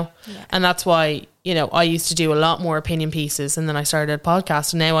know? Yeah. And that's why, you know, I used to do a lot more opinion pieces and then I started a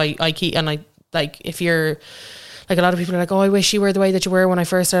podcast, and now I keep, and I, like, if you're, like, a lot of people are like, oh, I wish you were the way that you were when I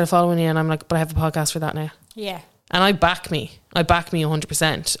first started following you, and I'm like, but I have a podcast for that now. Yeah. And I back me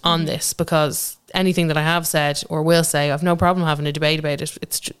 100% on this, because anything that I have said or will say, I have no problem having a debate about it.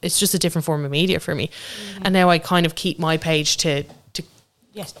 It's just a different form of media for me. And now I kind of keep my page to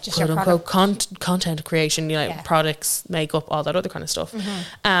yes, just quote unquote content creation, you know, products, makeup, all that other kind of stuff.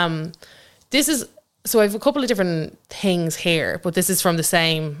 This is, so I have a couple of different things here, but this is from the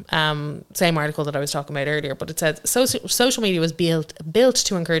same article that I was talking about earlier. But it says social media was built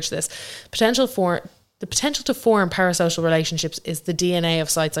to encourage this. The potential to form parasocial relationships is the DNA of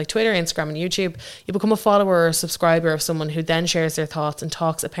sites like Twitter, Instagram and YouTube. You become a follower or a subscriber of someone who then shares their thoughts and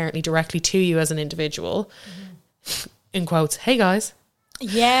talks apparently directly to you as an individual. In quotes, hey guys.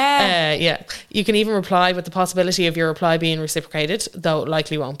 Yeah. You can even reply with the possibility of your reply being reciprocated, though it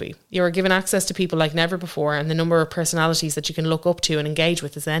likely won't be. You are given access to people like never before, and the number of personalities that you can look up to and engage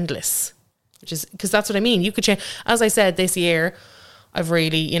with is endless. Which is, because that's what I mean. You could change. As I said, this year, I've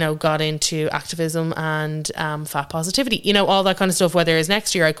really, you know, got into activism and fat positivity, you know, all that kind of stuff. Whereas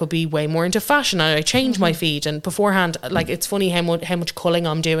next year I could be way more into fashion. I change my feed, and beforehand, like, it's funny how much culling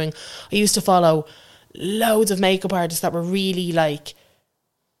I'm doing. I used to follow loads of makeup artists that were really like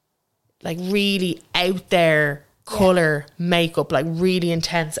really out there colour makeup, like really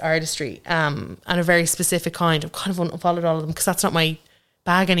intense artistry, and a very specific kind. I've kind of unfollowed all of them because that's not my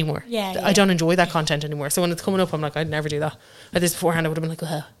bag anymore. Yeah. I don't enjoy that content anymore. So when it's coming up, I'm like, I'd never do that. Like this beforehand, I would have been like,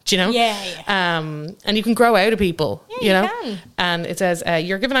 do you know? Yeah. And you can grow out of people, Yeah, you know? can. And it says,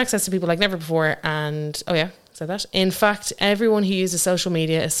 you're given access to people like never before. And, said that. In fact, everyone who uses social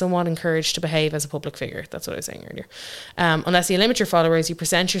media is somewhat encouraged to behave as a public figure. That's what I was saying earlier. Unless you limit your followers, you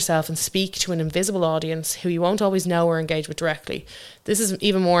present yourself and speak to an invisible audience who you won't always know or engage with directly. This is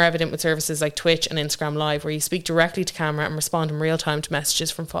even more evident with services like Twitch and Instagram Live, where you speak directly to camera and respond in real time to messages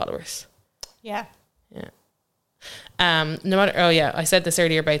from followers. Yeah. No matter. I said this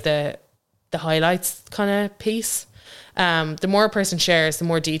earlier about the highlights kind of piece. The more a person shares, the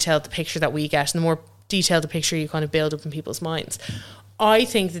more detailed the picture that we get, and the more detailed the picture you kind of build up in people's minds. I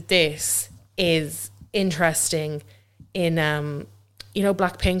think that this is interesting in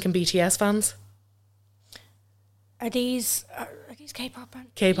Blackpink and BTS fans. Are these K-pop bands?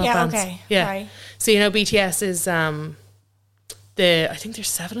 K-pop bands. Okay. Yeah. Sorry. So BTS is I think there's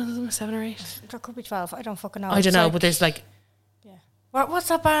 7 of them, or 7 or 8. There could be 12. I don't fucking know. I don't know, but there's like what's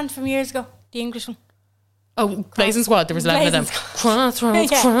that band from years ago? The English one. Oh, Blazing Squad. There was 11 of them. Crossroads.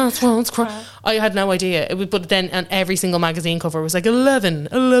 I had no idea. But then on every single magazine cover was like 11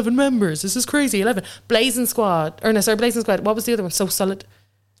 members. This is crazy. 11. Blazing Squad. What was the other one? So Solid.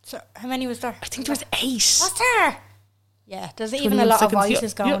 So how many was there? I think there was 8. What's there? Yeah, there's even a lot of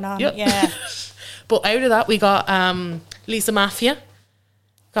voices going on. Yeah. But out of that, we got Lisa Mafia.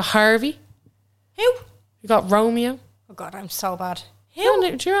 Got Harvey. Who? We got Romeo. Oh God, I'm so bad. Do you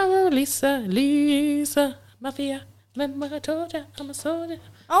remember Lisa Mafia? Remember I told you I'm a soldier.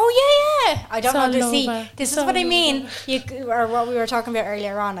 Oh yeah. I don't know to see. This is what I Solova. mean. Or what we were talking about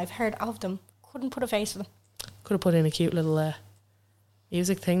earlier on. I've heard of them. Couldn't put a face to them. Could have put in a cute little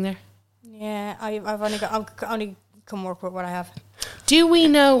music thing there. Yeah, I've only come work with what I have. Do we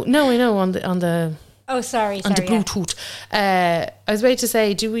know? No, I know on the. Oh, sorry. On the Yeah. Bluetooth. I was about to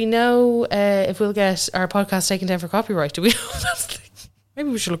say, do we know if we'll get our podcast taken down for copyright? Do we know? Maybe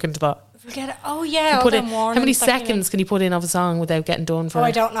we should look into that. Forget it. Oh yeah. Put in, how many seconds can you put in of a song without getting done for? Oh, I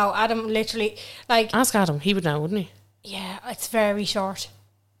don't know. Adam literally ask Adam. He would know, wouldn't he? Yeah, it's very short.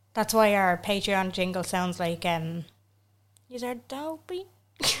 That's why our Patreon jingle sounds like "You're dopey."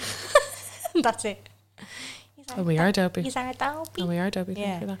 That's it. We are dopey. You're dopey. We are dopey.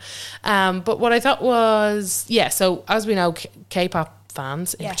 Yeah. Thank you for that. But what I thought was, so as we know, K-pop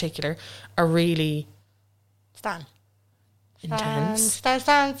fans in particular are really Stan. intense. Stan.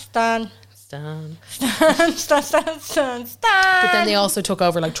 But then they also took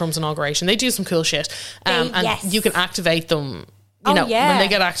over like Trump's inauguration. They do some cool shit, and yes. you can activate them. You know, yeah. when they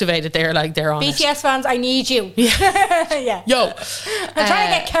get activated, they're on BTS it. fans, I need you. Yeah. Yo. I'm trying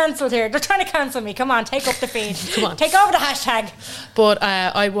to get cancelled here. They're trying to cancel me. Come on, take up the feed. Come on. Take over the hashtag. But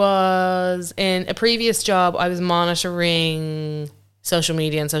I was in a previous job, I was monitoring social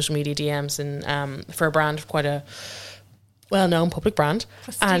media and social media DMs and for a brand, quite a well-known public brand.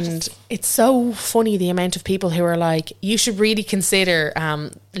 And it's so funny the amount of people who are like, you should really consider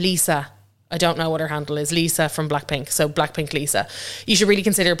Lisa. I don't know what her handle is. Lisa from Blackpink. So Blackpink Lisa. You should really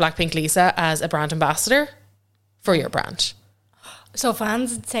consider Blackpink Lisa as a brand ambassador for your brand. So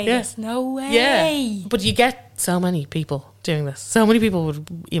fans would say this. No way. Yeah. But you get so many people doing this. So many people would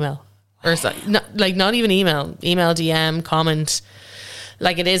email. Or not even email. Email, DM, comment.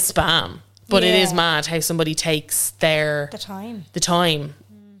 Like it is spam. But it is mad how somebody takes the time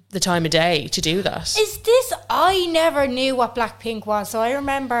of day to do that. Is this... I never knew what Blackpink was. So I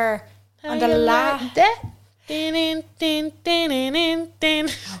remember... On the last... Okay.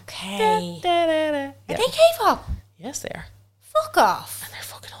 Are they K-pop? Yes, they are. Fuck off. And they're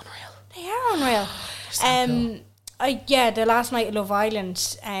fucking unreal. They are unreal. So the last night at Love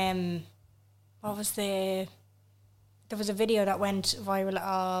Island, what was there was a video that went viral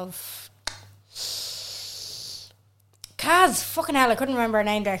of Kaz. Fucking hell, I couldn't remember her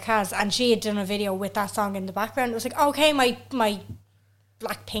name there, Kaz. And she had done a video with that song in the background. It was like, okay, my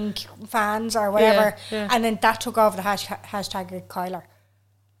Blackpink fans or whatever. Yeah. And then that took over the hashtag Kyler.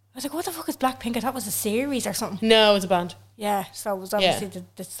 I was like, what the fuck is Blackpink? I thought it was a series or something. No, it's a band. Yeah, so it was obviously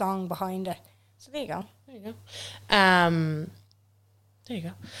the song behind it. So there you go. There you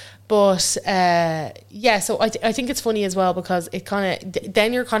go. But so I think it's funny as well because it kind of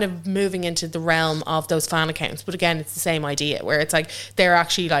then you're kind of moving into the realm of those fan accounts. But again, it's the same idea where it's like they're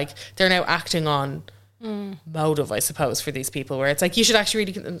actually like they're now acting on motive, I suppose, for these people. Where it's like you should actually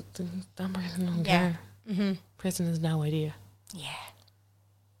really that person don't care. Mm-hmm. Person has no idea.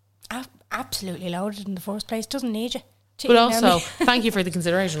 Yeah, absolutely loaded in the first place. Doesn't need you. But also, thank you for the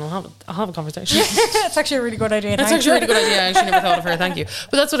consideration. I'll have a conversation. That's actually a really good idea. That's actually a really good idea. I actually never thought of her. Thank you.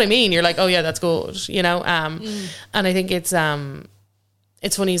 But that's what I mean. You're like, oh yeah, that's good. You know. And I think it's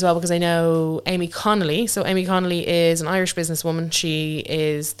it's funny as well because I know Amy Connolly. So Amy Connolly is an Irish businesswoman. She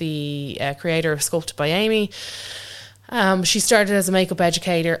is the creator of Sculpted by Amy. She started as a makeup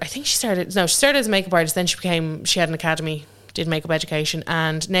educator. I think she started as a makeup artist. Then she had an academy, did makeup education,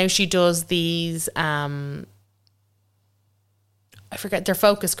 and now she does these. I forget, they're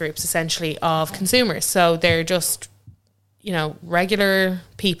focus groups essentially of consumers. So they're just, you know, regular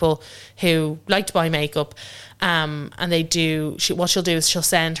people who like to buy makeup. And what she'll do is she'll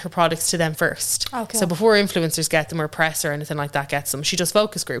send her products to them first. Okay. So before influencers get them or press or anything like that gets them, she does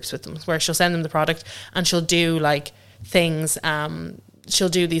focus groups with them where she'll send them the product and she'll do like things. She'll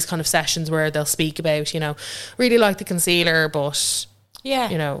do these kind of sessions where they'll speak about, you know, really like the concealer, but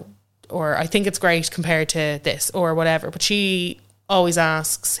you know, or I think it's great compared to this or whatever. But she always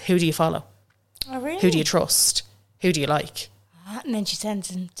asks, who do you follow? Oh, really? Who do you trust? Who do you like? And then she sends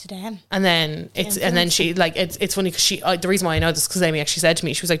them to them. And then she like it's funny because the reason why I know this is because Amy actually said to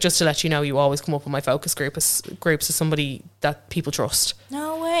me, she was like, just to let you know, you always come up in my focus groups as somebody that people trust.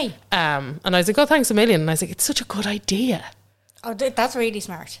 No way. And I was like, oh, thanks a million. And I was like, it's such a good idea. Oh, that's really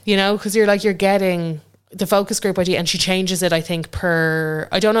smart. You know, because you're getting the focus group idea, and she changes it, I think,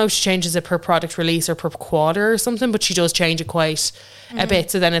 I don't know if she changes it per product release or per quarter or something, but she does change it quite a bit.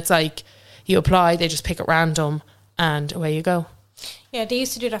 So then it's like you apply, they just pick at random, and away you go. Yeah, they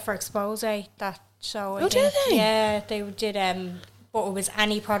used to do that for Expose, that show. Oh, did they? Yeah, they did. But it was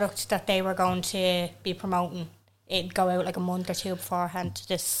any product that they were going to be promoting. It'd go out like a month or two beforehand to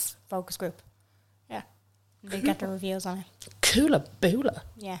this focus group. Yeah, they get the reviews on it. Coola boola.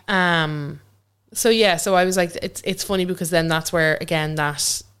 Yeah. So I was like, it's funny because then that's where again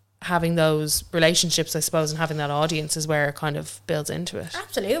that having those relationships, I suppose, and having that audience is where it kind of builds into it.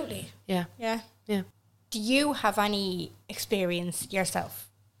 Absolutely. Yeah. Yeah. Yeah. Do you have any experience yourself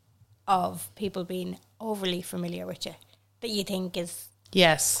of people being overly familiar with you that you think is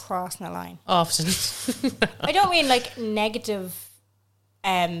crossing the line? Often. I don't mean like negative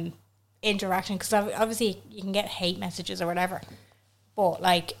interaction, because obviously you can get hate messages or whatever, but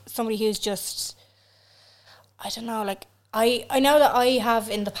like somebody who's just, I don't know, like I know that I have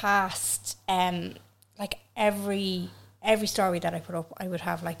in the past, like every story that I put up, I would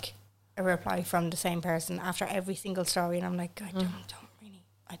have like a reply from the same person after every single story, and I'm like, I don't really,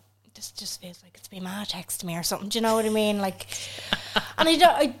 this just feels like it's being mad text me or something. Do you know what I mean? Like, and I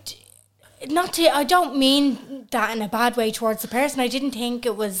don't mean that in a bad way towards the person. I didn't think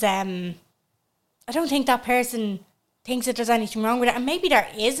it was. I don't think that person thinks that there's anything wrong with it, and maybe there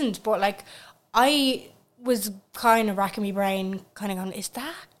isn't. But like, I was kind of racking my brain, kind of going, is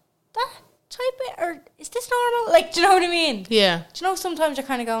that type it, or is this normal? Like, do you know what I mean? Yeah. Do you know, sometimes you're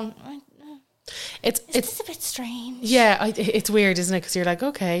kind of going, it's a bit strange. Yeah, it's weird, isn't it? Because you're like,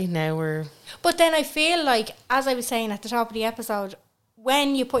 okay, now we're... But then I feel like, as I was saying at the top of the episode,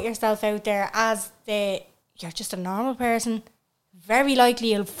 when you put yourself out there as you're just a normal person, very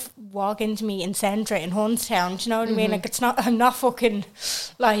likely you'll walk into me in Centra in Hunstown. Do you know what I mean? Like, I'm not fucking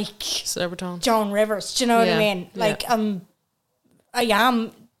like Silverton, Joan Rivers. Do you know what I mean? Like, I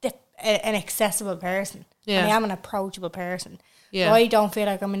am an accessible person. Yeah. And I am an approachable person. Yeah. So I don't feel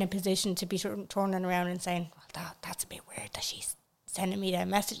like I'm in a position to be turning around and saying, well, that's a bit weird that she's sending me their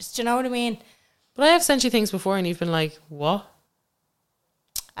messages. Do you know what I mean? But I have sent you things before and you've been like, what?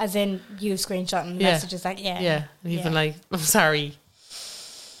 As in you screenshotting messages like, Yeah. And you've been like, I'm sorry.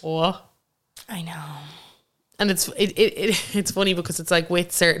 What? I know. And it's funny because it's like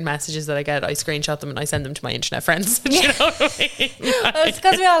with certain messages that I get, I screenshot them and I send them to my internet friends. Do you know what I mean? Well, it's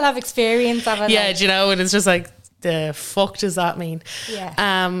because we all have experience of it. Yeah, like. Do you know? And it's just like, the fuck does that mean? Yeah.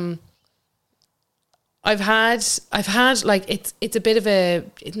 I've had like it's a bit of a,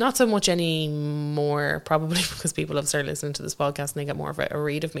 not so much anymore, probably because people have started listening to this podcast and they get more of a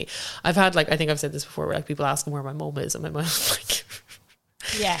read of me. I've had, like, I think I've said this before, where like people asking where my mum is, and my mum's like,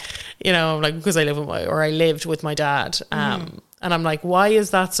 yeah, you know, like, because I lived with my dad, and I'm like, why is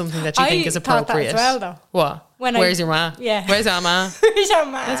that something that you think is appropriate? That as well, though. What? Where's your ma? Yeah. Where's your ma? Where's your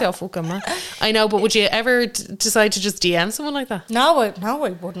ma? Where's your fucking ma? I know, but would you ever decide to just DM someone like that? No, I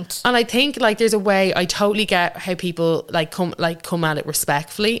wouldn't. And I think, like, there's a way, I totally get how people come at it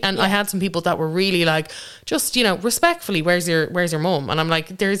respectfully. And I had some people that were really like, just, you know, respectfully, where's your mum? And I'm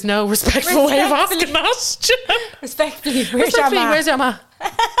like, there's no respectful way of asking that. You know? Respectfully, where's your ma?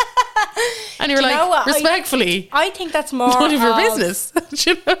 And you're like, respectfully, I think that's more none of your business.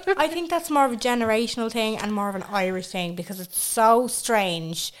 You know? I think that's more of a generational thing and more of an Irish thing, because it's so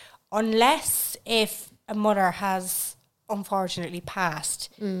strange, unless if a mother has unfortunately passed,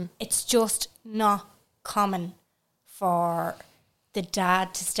 it's just not common for the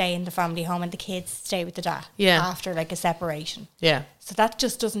dad to stay in the family home and the kids stay with the dad after like a separation. Yeah. So that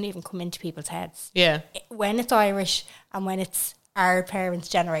just doesn't even come into people's heads. Yeah. When it's Irish and when it's our parents'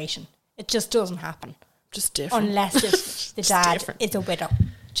 generation, it just doesn't happen. Just different. Unless the dad is a widow.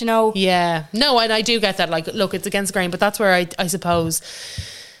 Do you know? Yeah. No, and I do get that. Like, look, it's against the grain, but that's where I suppose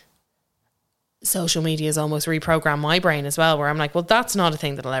social media has almost reprogrammed my brain as well, where I'm like, well, that's not a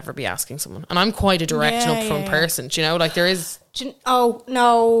thing that I'll ever be asking someone. And I'm quite a direct and upfront person. Do you know? Like, there is... Do you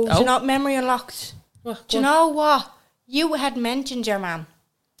know, memory unlocked. Do you know what? You had mentioned your mum.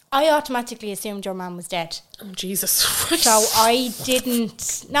 I automatically assumed your mum was dead. Oh, Jesus. So I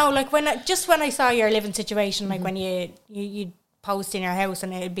didn't... No, like, when I saw your living situation, like when you'd post in your house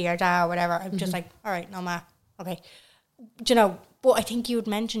and it'd be your dad or whatever, I'm just like, all right, no, ma. Okay. Do you know? But I think you had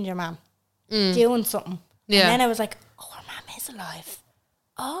mentioned your mum doing something. Yeah. And then I was like, oh, her mum is alive.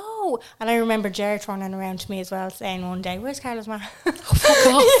 Oh. And I remember Jared turning around to me as well, saying one day, where's Carla's mum? Oh, fuck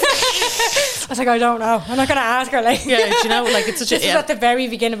off. I was like, I don't know. I'm not going to ask her. Like, yeah, do you know, like, it's such this was at the very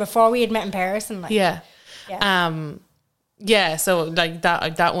beginning before we had met in person. Like, yeah. Yeah, so like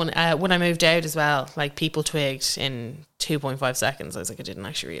that one, when I moved out as well, like people twigged in 2.5 seconds. I was like, I didn't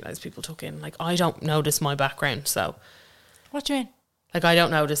actually realise people took in. Like, I don't notice my background, so. What do you mean? Like, I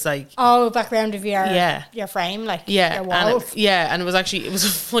don't notice, like... Oh, background of your frame, like your wall. And it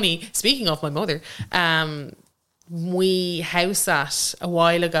was funny, speaking of my mother, we house sat a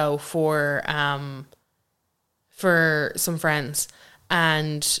while ago for some friends,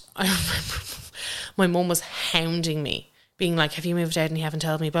 and I remember my mum was hounding me, being like, have you moved out and you haven't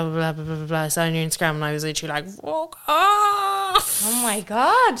told me, blah, blah, blah, blah, blah, blah. I saw on your Instagram, and I was literally like, fuck off. Oh my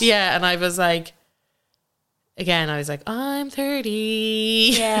God. Yeah, and I was like, again, I was like, I'm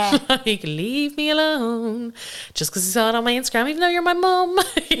 30. Yeah. Like, leave me alone. Just because I saw it on my Instagram, even though you're my mum.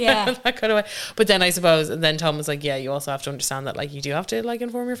 Yeah. That kind of way. But then I suppose, and then Tom was like, yeah, you also have to understand that, like, you do have to, like,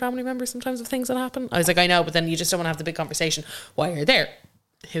 inform your family members sometimes of things that happen. I was like, I know, but then you just don't want to have the big conversation. Why you're there?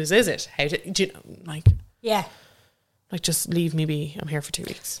 Whose is it? How do you know? Like, yeah. Like, just leave me be. I'm here for 2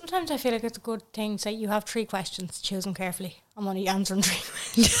 weeks. Sometimes I feel like it's a good thing to say you have 3 questions, choose them carefully. I'm only answering 3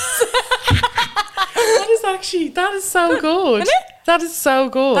 questions. That is so good. Isn't it? That is so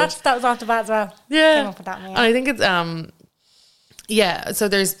good. That was off the bat as well. Yeah. Came up with that. And I think it's so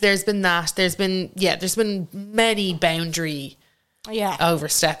there's been that. There's been many boundary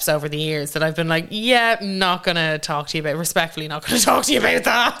oversteps over the years that I've been like, not gonna talk to you about, respectfully not gonna talk to you about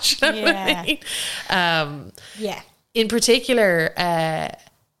that. You know what I mean? In particular, and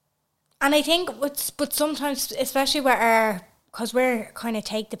I think but sometimes, especially because we're kind of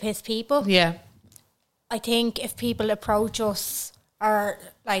take the piss people. Yeah. I think if people approach us, or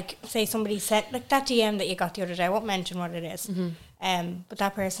like say somebody sent like that DM that you got the other day, I won't mention what it is, but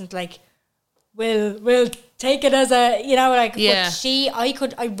that person's like, we'll take it as a, you know, like,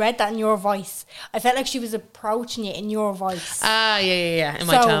 but I read that in your voice. I felt like she was approaching you in your voice. In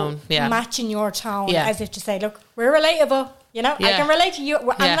my tone, matching your tone, as if to say, look, we're relatable, you know, I can relate to you.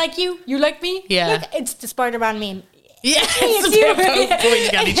 I'm like you like me. Yeah, look, it's the Spider-Man meme. Yeah, it's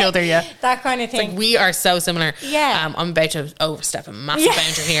pointing at each other. Yeah, that kind of thing. It's like, we are so similar. Yeah, I'm about to overstep a massive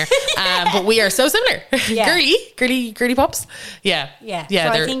boundary here, but we are so similar. Yeah. girly pops. Yeah. So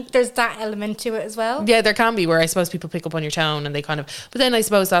I think there's that element to it as well. Yeah, there can be, where I suppose people pick up on your tone and they kind of. But then I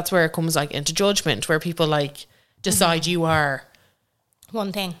suppose that's where it comes like into judgment, where people like decide you are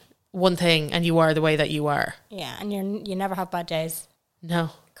one thing, and you are the way that you are. Yeah, and you never have bad days.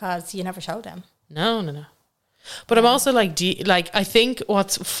 No, because you never show them. No. But I'm also like, I think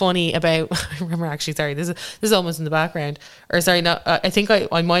what's funny about, I remember actually, sorry, this is almost in the background, or sorry, no, I think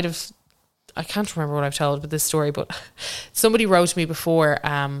I might have, I can't remember what I've told with this story, but somebody wrote to me before,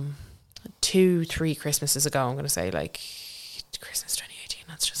 2-3 Christmases ago, I'm going to say, like, Christmas 2018,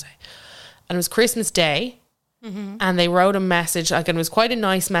 let's just say. And it was Christmas Day, and they wrote a message, like, and it was quite a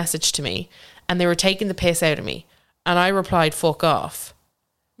nice message to me, and they were taking the piss out of me, and I replied, fuck off.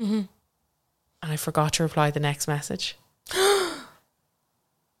 And I forgot to reply the next message. Oh,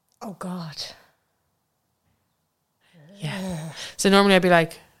 God. Yeah. So normally I'd be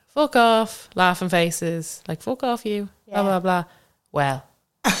like, fuck off, laughing faces, like, fuck off you, blah, blah, blah. Well,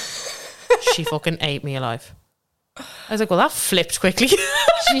 she fucking ate me alive. I was like, well, that flipped quickly.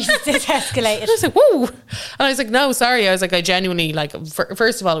 Jesus, it escalated. I was like, whoa. And I was like, no, sorry. I was like, I genuinely, like,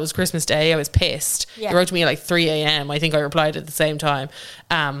 first of all, it was Christmas Day. I was pissed. Yeah. He wrote to me at like 3 a.m. I think I replied at the same time.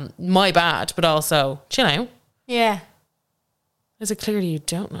 My bad, but also, chill out. Yeah. I was like, clearly you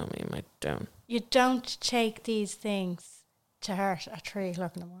don't know me. I don't. You don't take these things to heart at 3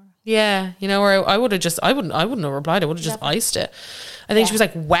 o'clock in the morning. Yeah. You know, where I would have just, I wouldn't have replied. I would have just iced it. I think she was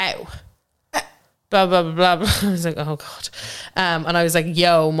like, wow. blah, blah, blah, blah. I was like, oh, God. And I was like,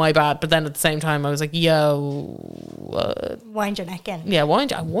 yo, my bad. But then at the same time, I was like, yo. Wind your neck in. Yeah, wind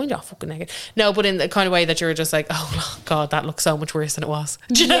your fucking neck in. No, but in the kind of way that you were just like, oh, God, that looks so much worse than it was.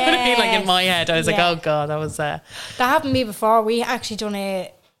 Do you know what I mean? Like in my head, I was like, oh, God, that was... That happened to me before. We actually done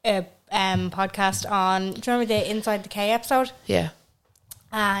a podcast on... Do you remember the Inside the K episode? Yeah.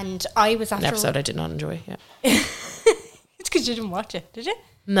 And I was after... An episode I did not enjoy, yeah. It's because you didn't watch it, did you?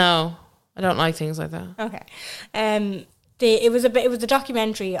 No, I don't like things like that. Okay. It was a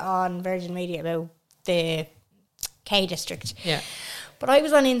documentary on Virgin Media about the K district. Yeah. But I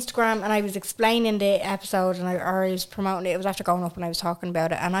was on Instagram and I was explaining the episode and I was promoting it. It was after going up and I was talking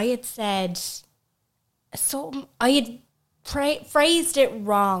about it. And I had said something, I had phrased it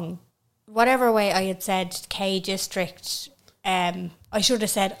wrong. Whatever way I had said K district, I should have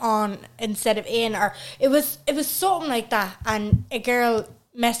said on instead of in, or it was something like that. And a girl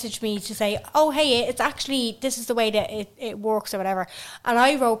messaged me to say, oh, hey, it's actually, this is the way that it works or whatever. And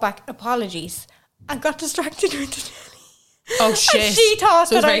I wrote back, apologies, and got distracted with the Oh, shit. And she thought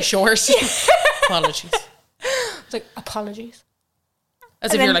so it was that very short. Yeah. Apologies. I was like, apologies.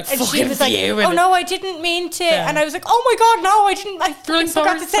 As if you're like fucking fuming. Oh no, I didn't mean to. Yeah. And I was like, oh my God, no, I didn't. I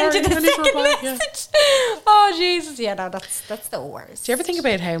forgot to send you the second message. Yeah. Oh Jesus, yeah, no, that's the worst. Do you ever think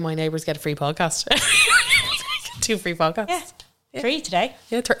about how my neighbours get a free podcast? 2 free podcasts. Yeah. 3 today.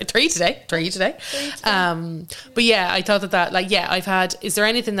 Yeah, 3 today. 3 today. But yeah, I thought that like, yeah, I've had, is there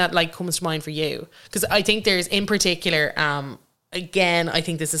anything that like comes to mind for you? Because I think there's in particular, again, I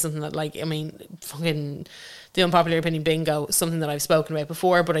think this is something that like, I mean, fucking the unpopular opinion bingo, something that I've spoken about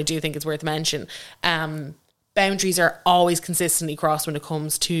before, but I do think it's worth mention. Boundaries are always consistently crossed when it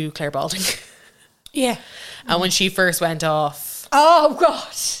comes to Claire Balding. Yeah. And when she first went off. Oh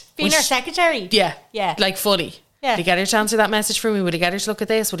God. Being her secretary. Yeah. Yeah. Like fully. Yeah. Did he get her to answer that message for me? Would he get her to look at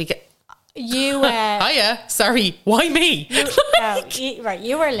this? Would he get... You... Hiya. Sorry. Why me? Right.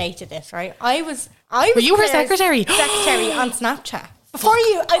 You were late to this, right? I was Were you her secretary? Secretary on Snapchat. Before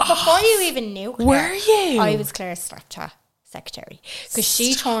you even knew Claire, were you? I was Claire's Snapchat secretary. Because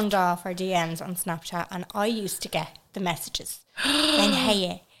she turned off her DMs on Snapchat and I used to get the messages. And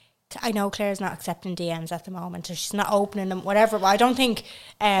hey, I know Claire's not accepting DMs at the moment, or she's not opening them, whatever. But I don't think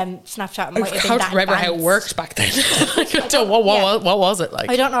Snapchat might have been that remember advanced. How it worked back then. What was it like?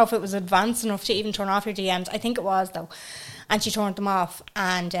 I don't know if it was advanced enough to even turn off your DMs. I think it was though. And she turned them off,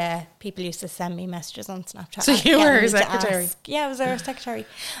 and people used to send me messages on Snapchat. So you were her secretary? Yeah, I was her secretary.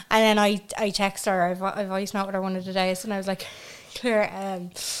 And then I texted her, I voice noted her one of the days, and I was like, Claire,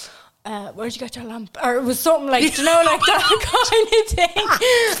 where'd you get your lamp? Or it was something like, you know, like that kind of thing.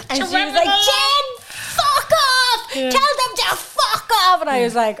 And she was like, Jen, fuck off! Yeah. Tell them to fuck off! And I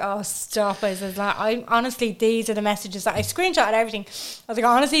was like, oh, stop. I said, honestly, these are the messages that I screenshotted everything. I was like,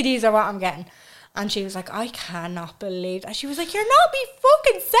 honestly, these are what I'm getting. And she was like, I cannot believe that. She was like, you're not me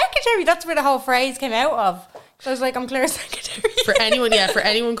fucking secretary. That's where the whole phrase came out of. So I was like, I'm Claire's secretary. For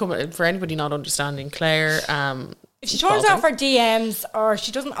anybody not understanding, Claire, if she turns off her DMs or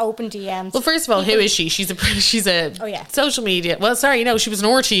she doesn't open DMs. Well, first of all, who is she? She's a social media. Well, sorry, no, she was an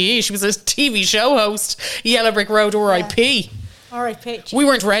RTE. She was a TV show host. Yellow Brick Road, RIP. RIP. We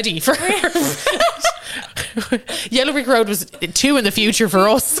weren't ready for her. Yellow Brick Road was 2 in the future for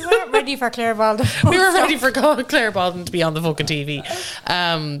us. We weren't ready for Claire Baldwin. We were ready for Claire Baldwin to be on the fucking TV.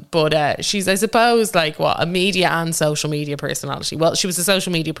 But she's, I suppose, like a media and social media personality. Well, she was a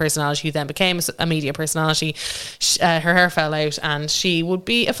social media personality who then became a media personality. Her hair fell out, and she would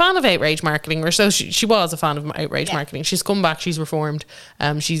be a fan of outrage marketing, or so she was a fan of outrage marketing. She's come back. She's reformed.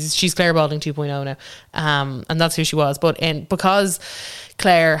 She's Claire Balding 2.0 now, and that's who she was. But because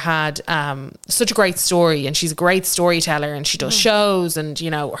Claire had such a great story, and she's a great storyteller, and she does shows, and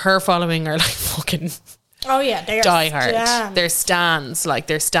you know her following are like fucking they're diehard. They're stans, like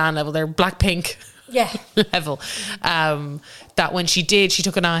they're stan level, they're Blackpink level. That when she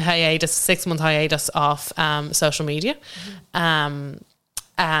took a hiatus, 6-month hiatus off social media, and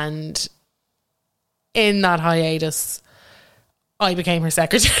in that hiatus I became her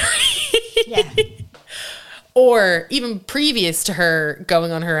secretary. Or even previous to her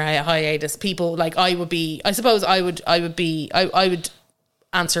going on her hiatus, people like I would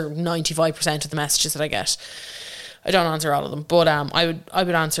answer 95% of the messages that I get. I don't answer all of them, but I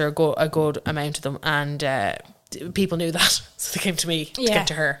would answer a good amount of them, and people knew that, so they came to me to get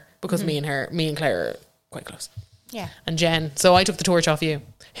to her, because me and Claire are quite close. Yeah, and Jen. So I took the torch off you.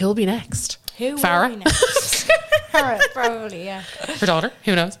 Who'll be next? Farah? Will be next? Probably, yeah. Her daughter,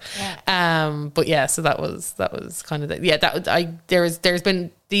 who knows? Yeah. But yeah, so that was kind of there's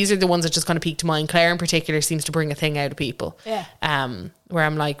been, these are the ones that just kind of peaked to mind. Claire in particular seems to bring a thing out of people. Yeah. Where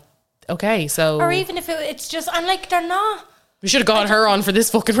I'm like, okay, so Or even if it's just, and like they're not. we should have got her on for this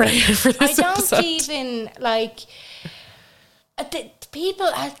fucking for this I don't episode. even like the people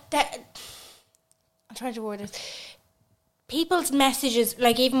at that. I'm trying to word this. People's messages,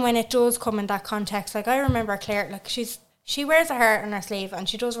 like even when it does come in that context, like I remember Claire, like she wears a heart on her sleeve and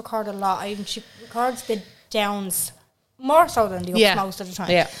she does record a lot. Even she records the downs more so than the ups most of the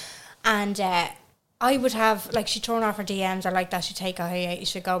time. Yeah. And I would have, like, she'd turn off her DMs or like that, she'd take a hiatus,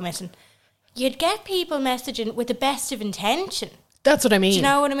 she'd go missing. You'd get people messaging with the best of intention. That's what I mean. Do you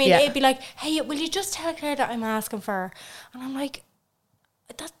know what I mean? Yeah. It'd be like, hey, will you just tell Claire that I'm asking for her? And I'm like,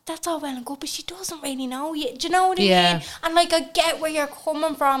 that's all well and good, but she doesn't really know you. Do you know what I mean? And like, I get where you're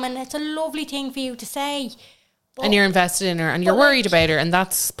coming from, and it's a lovely thing for you to say. And you're invested in her, and you're worried about her, and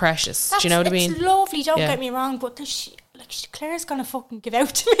that's precious. Do you know what I mean? It's lovely, don't get me wrong, but Claire's gonna fucking give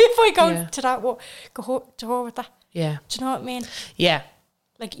out to me if I go to that. Go to her with that. Yeah. Do you know what I mean? Yeah.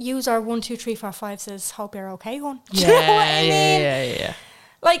 Like, user 1 2 3 4 5 says, "Hope you're okay, hon." Do Yeah, you know what I mean? yeah.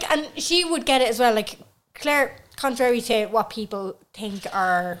 Like, and she would get it as well. Like, Claire, contrary to what people think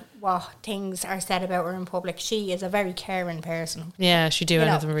or what things are said about her in public, she is a very caring person. Yeah, she'd do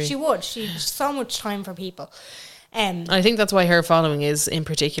anything really. She would. She's so much time for people. I think that's why her following is in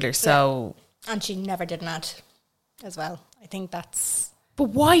particular so... And she never did an ad as well. I think that's... But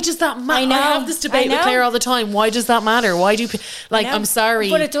why does that matter? I know. I have this debate with Claire all the time. Why does that matter? Why do I'm sorry.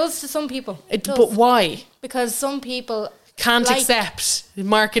 But it does to some people. It does. But why? Because some people... Can't accept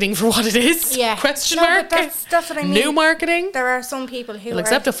marketing for what it is. Yeah. Question No, mark. but that's what I mean. New marketing. There are some people who You'll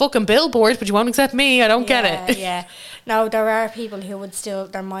accept a fucking billboard, but you won't accept me. I don't get it. Yeah. No, there are people who would still,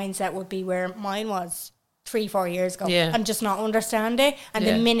 their mindset would be where mine was 3-4 years ago. Yeah. And just not understand it. And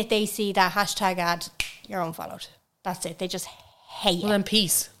the minute they see that hashtag ad, you're unfollowed. That's it. They just hate it. Well, then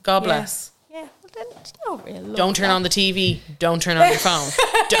peace. God bless. Yeah. Well, then it's no real love. Don't turn on the TV. Don't turn on your phone.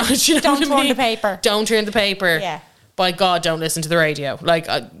 Don't turn the paper. Don't turn the paper. Yeah. By God, don't listen to the radio. Like,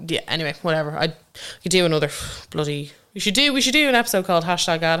 anyway, whatever. I could do another bloody... We should do an episode called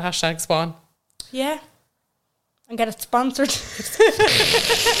hashtag ad, hashtag spawn. Yeah. And get it sponsored.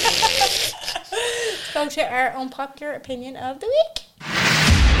 Go to our unpopular opinion of the week.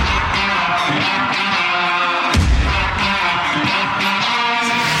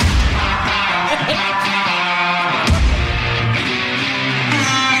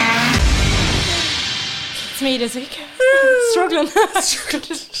 It's me this week. Struggling.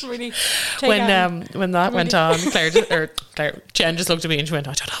 Really when that went on, Jen just looked at me and she went,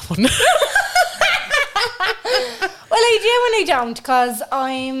 I don't have one. Well, I genuinely don't, because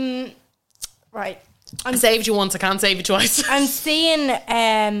I'm right. I saved you once, I can't save you twice. I'm seeing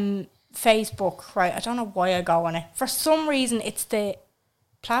Facebook, right? I don't know why I go on it. For some reason, it's the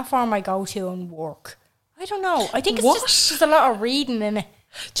platform I go to and work. I don't know. I think it's just a lot of reading in it.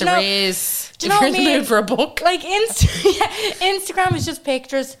 There is. Do you know what I If you're in the mood for a book. Like Instagram is just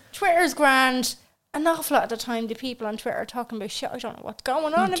pictures. Twitter's grand. An awful lot of the time, the people on Twitter are talking about shit I don't know what's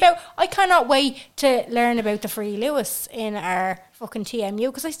going on about. I cannot wait to learn about the Free Lewis in our fucking TMU,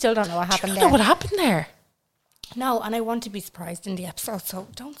 because I still don't know what happened there. Know what happened there? No, and I want to be surprised in the episode, so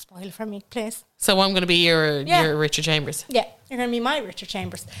don't spoil it for me, please. So I'm going to be your Richard Chambers. Yeah, you're going to be my Richard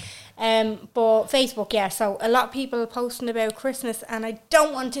Chambers. But Facebook, yeah, so a lot of people are posting about Christmas, and I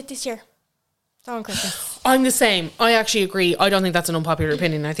don't want it this year. Don't want Christmas. I'm the same. I actually agree. I don't think that's an unpopular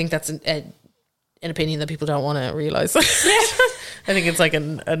opinion. I think that's an opinion that people don't want to realise. I think it's like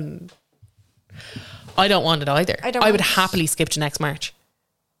I don't want it either. I would happily skip to next March.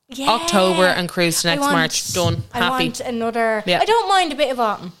 Yeah. October and cruise to next March. Done. Happy. I want another... Yeah. I don't mind a bit of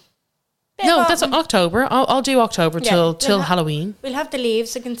autumn. That's October. I'll do October till Halloween. We'll have the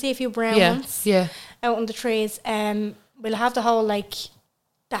leaves. I can see a few brown ones out on the trees. We'll have the whole, like,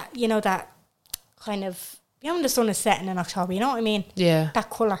 that, that kind of... when the sun is setting in October, you know what I mean? Yeah. That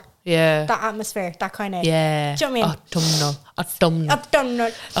colour. Yeah. That atmosphere, that kind of... Yeah. Do you know what I mean?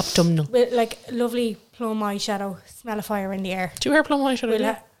 Autumnal. With, like, lovely plum eyeshadow, smell of fire in the air. Do you wear plum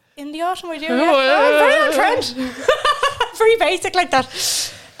eyeshadow? In the autumn we do, very on trend. Very basic like that.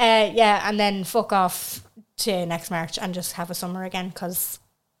 And then fuck off to next March and just have a summer again, because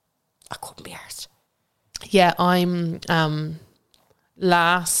I couldn't be arsed. Yeah, I'm...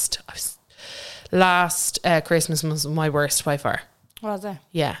 Last Christmas was my worst by far. Was it?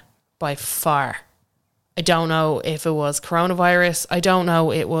 Yeah, by far. I don't know if it was coronavirus. I don't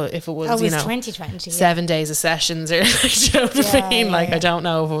know if it was 2020. 7 days of sessions, or do you know what I mean? I don't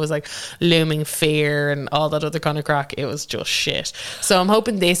know if it was like looming fear and all that other kind of crack. It was just shit. So I'm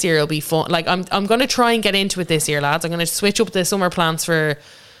hoping this year will be fun. Like I'm going to try and get into it this year, lads. I'm going to switch up the summer plans for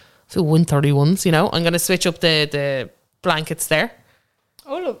 131s. I'm going to switch up the blankets there.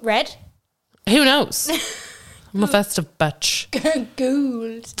 Oh, look, red. Who knows? I'm a festive bitch.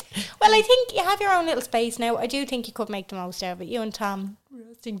 Gold. Well, I think you have your own little space now. I do think you could make the most out of it. You and Tom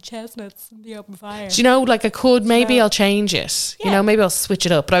roasting chestnuts in the open fire. Do you know, like I could, maybe I'll change it. Yeah. You know, maybe I'll switch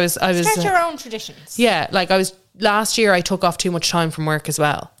it up. But I was start your own traditions. Yeah, like last year I took off too much time from work as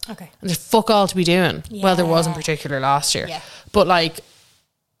well. Okay. And there's fuck all to be doing. Yeah. Well, there was in particular last year. Yeah. But like,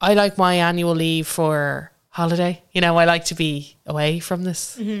 I like my annual leave for holiday. You know, I like to be away from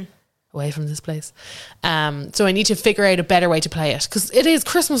this. Away from this place. So I need to figure out a better way to play it. Because it is,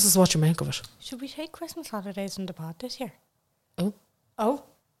 Christmas is what you make of it. Should we take Christmas holidays in the pod this year? Oh. Oh.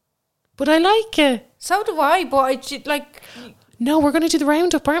 But I like it. So do I, but I did, like... No, we're going to do the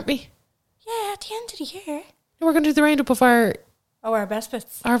roundup, aren't we? Yeah, at the end of the year. No, we're going to do the roundup of our... Oh, our best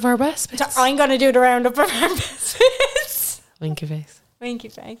bits. Of our best bits. So I'm going to do the roundup of our best bits. Winky face. Winky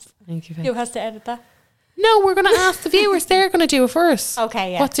face. Winky face. Who has to edit that? No, we're going to ask the viewers. They're going to do it first.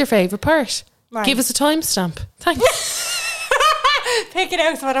 Okay, yeah. What's your favourite part? Right. Give us a timestamp. Thanks. Pick it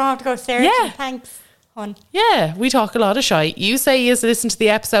out so I don't have to go searching. Yeah. Thanks, hon. Yeah, we talk a lot of shite. You say you listen to the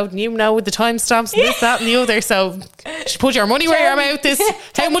episode and you know with the timestamps and this, that and the other. So you should put your money where your mouth is.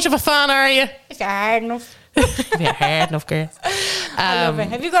 How much of a fan are you? If you're hard enough. Yeah, hard enough, girl. I love it.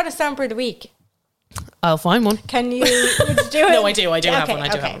 Have you got a stamper of the week? I'll find one. Can you would you do it? No, I do have Okay, one. I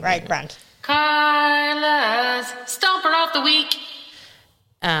do okay, have one. right, grand. Carla's Stomper of the Week.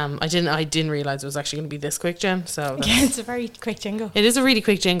 I didn't realise it was actually going to be this quick, Jen. So Yeah, it's a very quick jingle. it is a really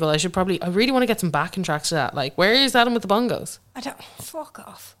quick jingle. I really want to get some backing tracks to that. Like, where is Adam with the bongos? Fuck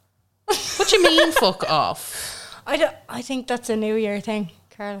off. What do you mean, fuck off? I think that's a New Year thing,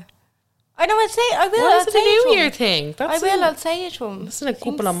 Carla. I know. I will. Why I'll is it say a New to Year him. thing? I'll say it to him. That's in a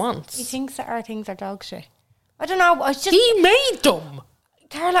couple of months. He thinks that our things are dog shit. I don't know. He made them.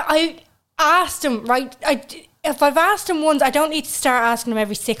 Carla, I asked him, right? If I've asked him once, I don't need to start asking him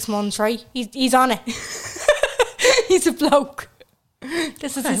every 6 months, right? He's on it. He's a bloke.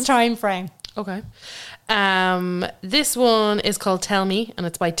 This is his time frame. Okay. This one is called Tell Me, and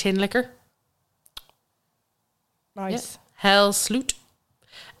it's by Tin Liquor. Nice. Yeah. Hell Sloot.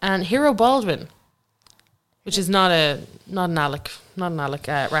 And Hero Baldwin, which is not an Alec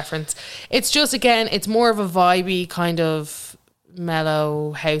reference. It's just, again, it's more of a vibey kind of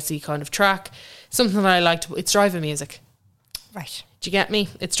mellow, housey kind of track. Something that I like to... It's driving music. Right. Do you get me?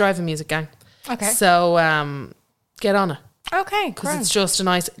 It's driving music, gang. Okay. So, get on it. Okay, Because it's just a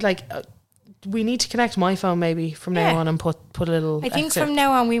nice... Like, we need to connect my phone maybe from now on and put a little... I think excerpt. from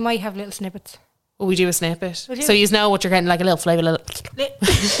now on we might have little snippets. Will we do a snippet? We'll do So it. you know what you're getting, like a little flavour, little...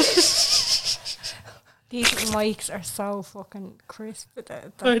 These mics are so fucking crisp.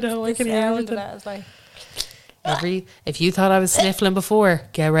 I know, I can hear everything. That is like... If you thought I was sniffling before,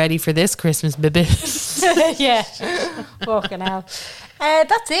 get ready for this Christmas, baby. Yeah. Fucking hell.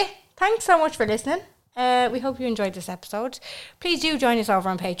 That's it. Thanks so much for listening. We hope you enjoyed this episode. Please do join us over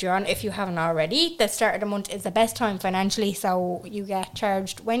on Patreon if you haven't already. The start of the month is the best time financially, so you get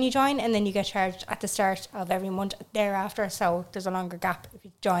charged when you join and then you get charged at the start of every month thereafter, so there's a longer gap if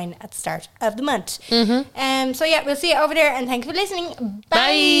you join at the start of the month. So yeah, we'll see you over there and thanks for listening.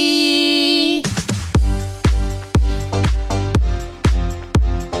 Bye.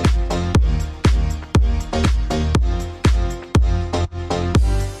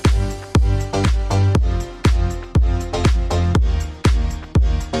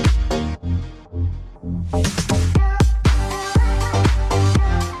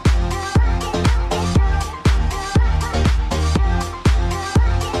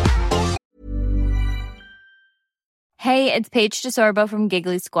 Hey, it's Paige DeSorbo from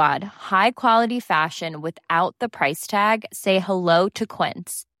Giggly Squad. High quality fashion without the price tag. Say hello to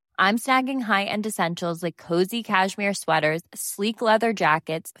Quince. I'm snagging high-end essentials like cozy cashmere sweaters, sleek leather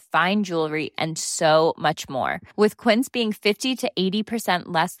jackets, fine jewelry, and so much more. With Quince being 50 to 80%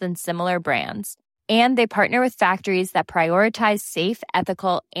 less than similar brands. And they partner with factories that prioritize safe,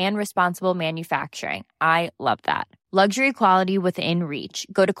 ethical, and responsible manufacturing. I love that. Luxury quality within reach.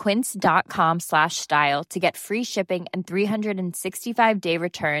 Go to quince.com/style to get free shipping and 365-day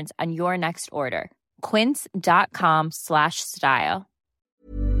returns on your next order. Quince.com/style.